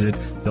 please visit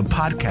the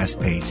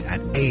podcast page at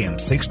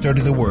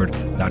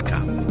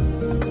am630theword.com.